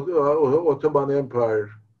 in Ottoman Empire,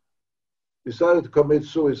 decided to commit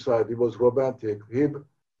suicide. He was romantic. He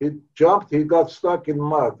jumped, he got stuck in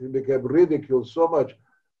mud. He became ridiculed so much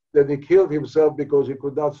that he killed himself because he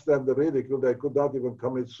could not stand the ridicule. They could not even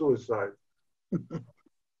commit suicide.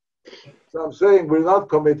 So I'm saying we're not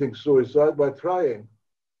committing suicide by trying.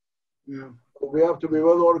 Yeah. We have to be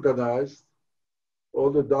well organized,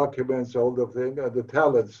 all the documents, all the thing, and the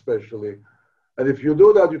talent especially. And if you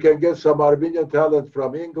do that, you can get some Armenian talent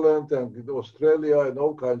from England and Australia and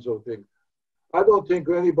all kinds of things. I don't think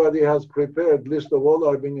anybody has prepared list of all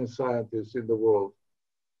Armenian scientists in the world.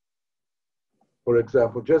 For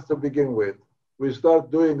example, just to begin with. We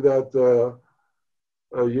started doing that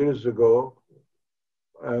years ago,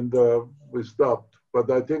 and we stopped. But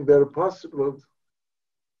I think they're possible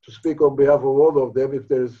to speak on behalf of all of them if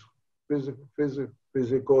there's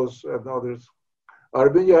physicals and others.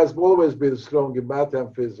 Armenia has always been strong in math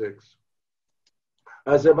and physics.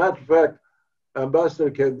 As a matter of fact, Ambassador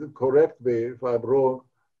can correct me if I'm wrong,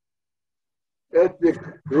 ethnic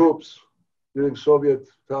groups during Soviet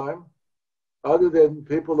time, other than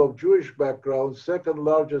people of Jewish background, second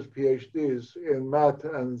largest PhDs in math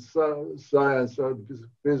and science and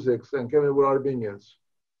physics and chemistry were Armenians.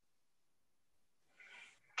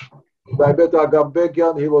 I met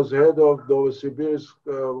Agambekyan, he was head of Novosibirsk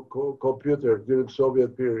computer during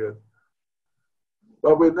Soviet period.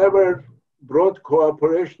 But we never brought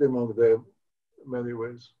cooperation among them in many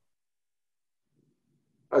ways.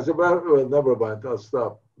 As a matter, well, never mind, I'll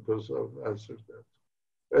stop. because I've answered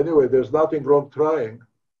that. Anyway, there's nothing wrong trying.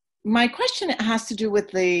 My question has to do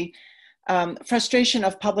with the frustration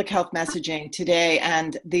of public health messaging today,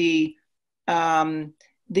 and I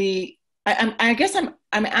guess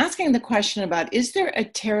I'm asking the question about, is there a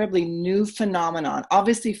terribly new phenomenon,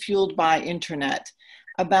 obviously fueled by internet,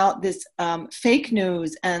 about this fake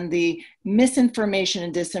news and the misinformation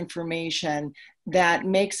and disinformation that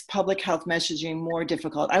makes public health messaging more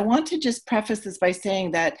difficult? I want to just preface this by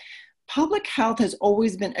saying that public health has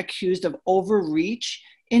always been accused of overreach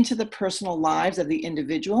into the personal lives of the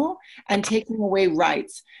individual and taking away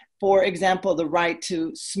rights. For example, the right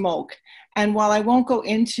to smoke. And while I won't go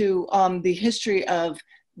into the history of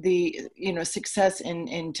the success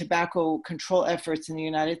in tobacco control efforts in the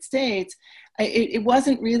United States, it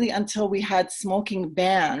wasn't really until we had smoking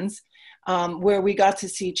bans where we got to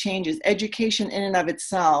see changes. Education in and of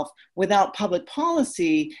itself, without public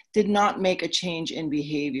policy, did not make a change in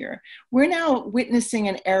behavior. We're now witnessing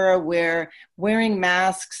an era where wearing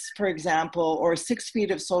masks, for example, or 6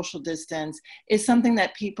 feet of social distance is something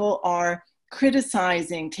that people are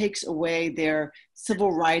criticizing, takes away their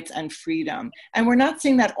civil rights and freedom. And we're not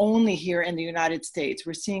seeing that only here in the United States.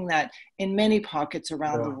 We're seeing that in many pockets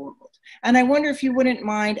around the world. And I wonder if you wouldn't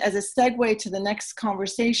mind, as a segue to the next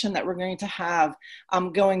conversation that we're going to have,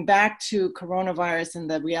 going back to coronavirus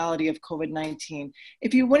and the reality of COVID-19,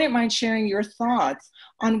 if you wouldn't mind sharing your thoughts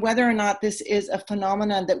on whether or not this is a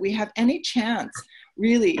phenomenon that we have any chance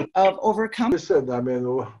really of overcoming. Listen, I mean,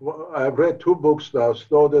 I've read 2 books now,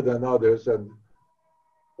 Snowden and others, and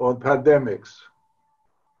on pandemics,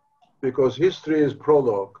 because history is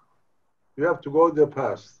prologue. You have to go in the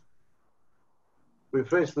past. We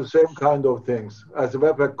face the same kind of things. As a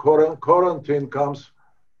matter of fact, quarantine comes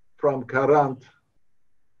from Carant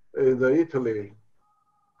in Italy,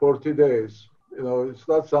 40 days. It's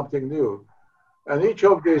not something new. And each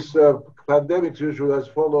of these pandemics usually is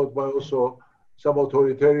followed by also some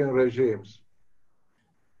authoritarian regimes,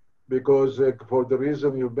 because for the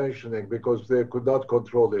reason you're mentioning, because they could not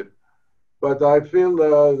control it. But I feel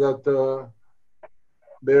that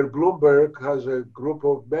Mayor Bloomberg has a group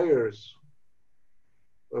of mayors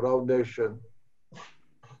around nation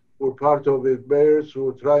who are part of it, mayors who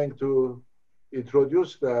are trying to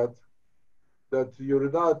introduce that you're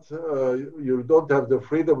not, you don't have the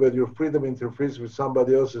freedom when your freedom interferes with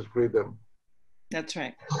somebody else's freedom. That's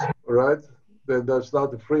right. Right? Then that's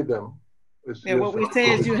not the freedom. What we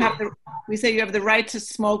say is you have the right to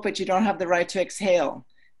smoke, but you don't have the right to exhale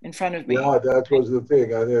in front of me. Yeah, that was the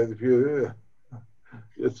thing. I mean, if you,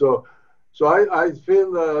 so I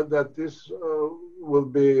feel that this will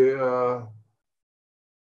be,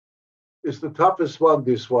 it's the toughest one,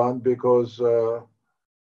 this one, because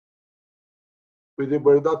we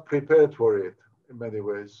were not prepared for it in many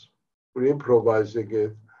ways. We're improvising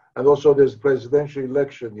it. And also there's presidential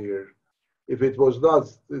election year. If it was not,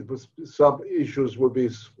 some issues would be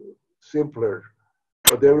simpler.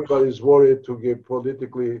 But everybody's worried to get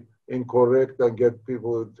politically incorrect and get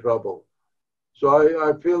people in trouble. So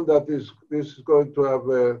I feel that this is going to have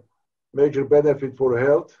a major benefit for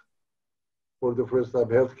health, for the first time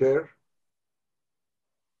healthcare.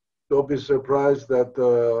 Don't be surprised that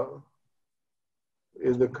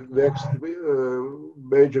in the next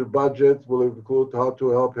major budget will include how to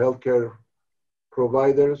help healthcare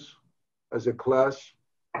providers as a class.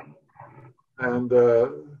 And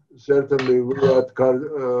certainly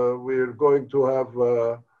we're going to have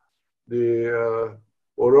the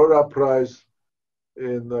Aurora Prize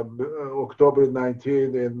in October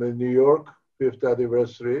 19 in New York, 5th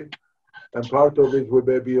anniversary. And part of it we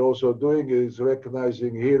may be also doing is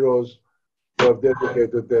recognizing heroes who have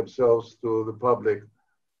dedicated themselves to the public.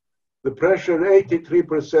 The pressure,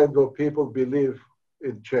 83% of people believe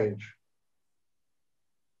in change.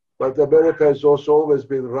 But America has also always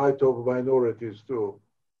been right of minorities too,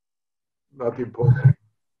 not imposing.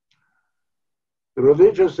 The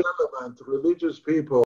religious element, religious people,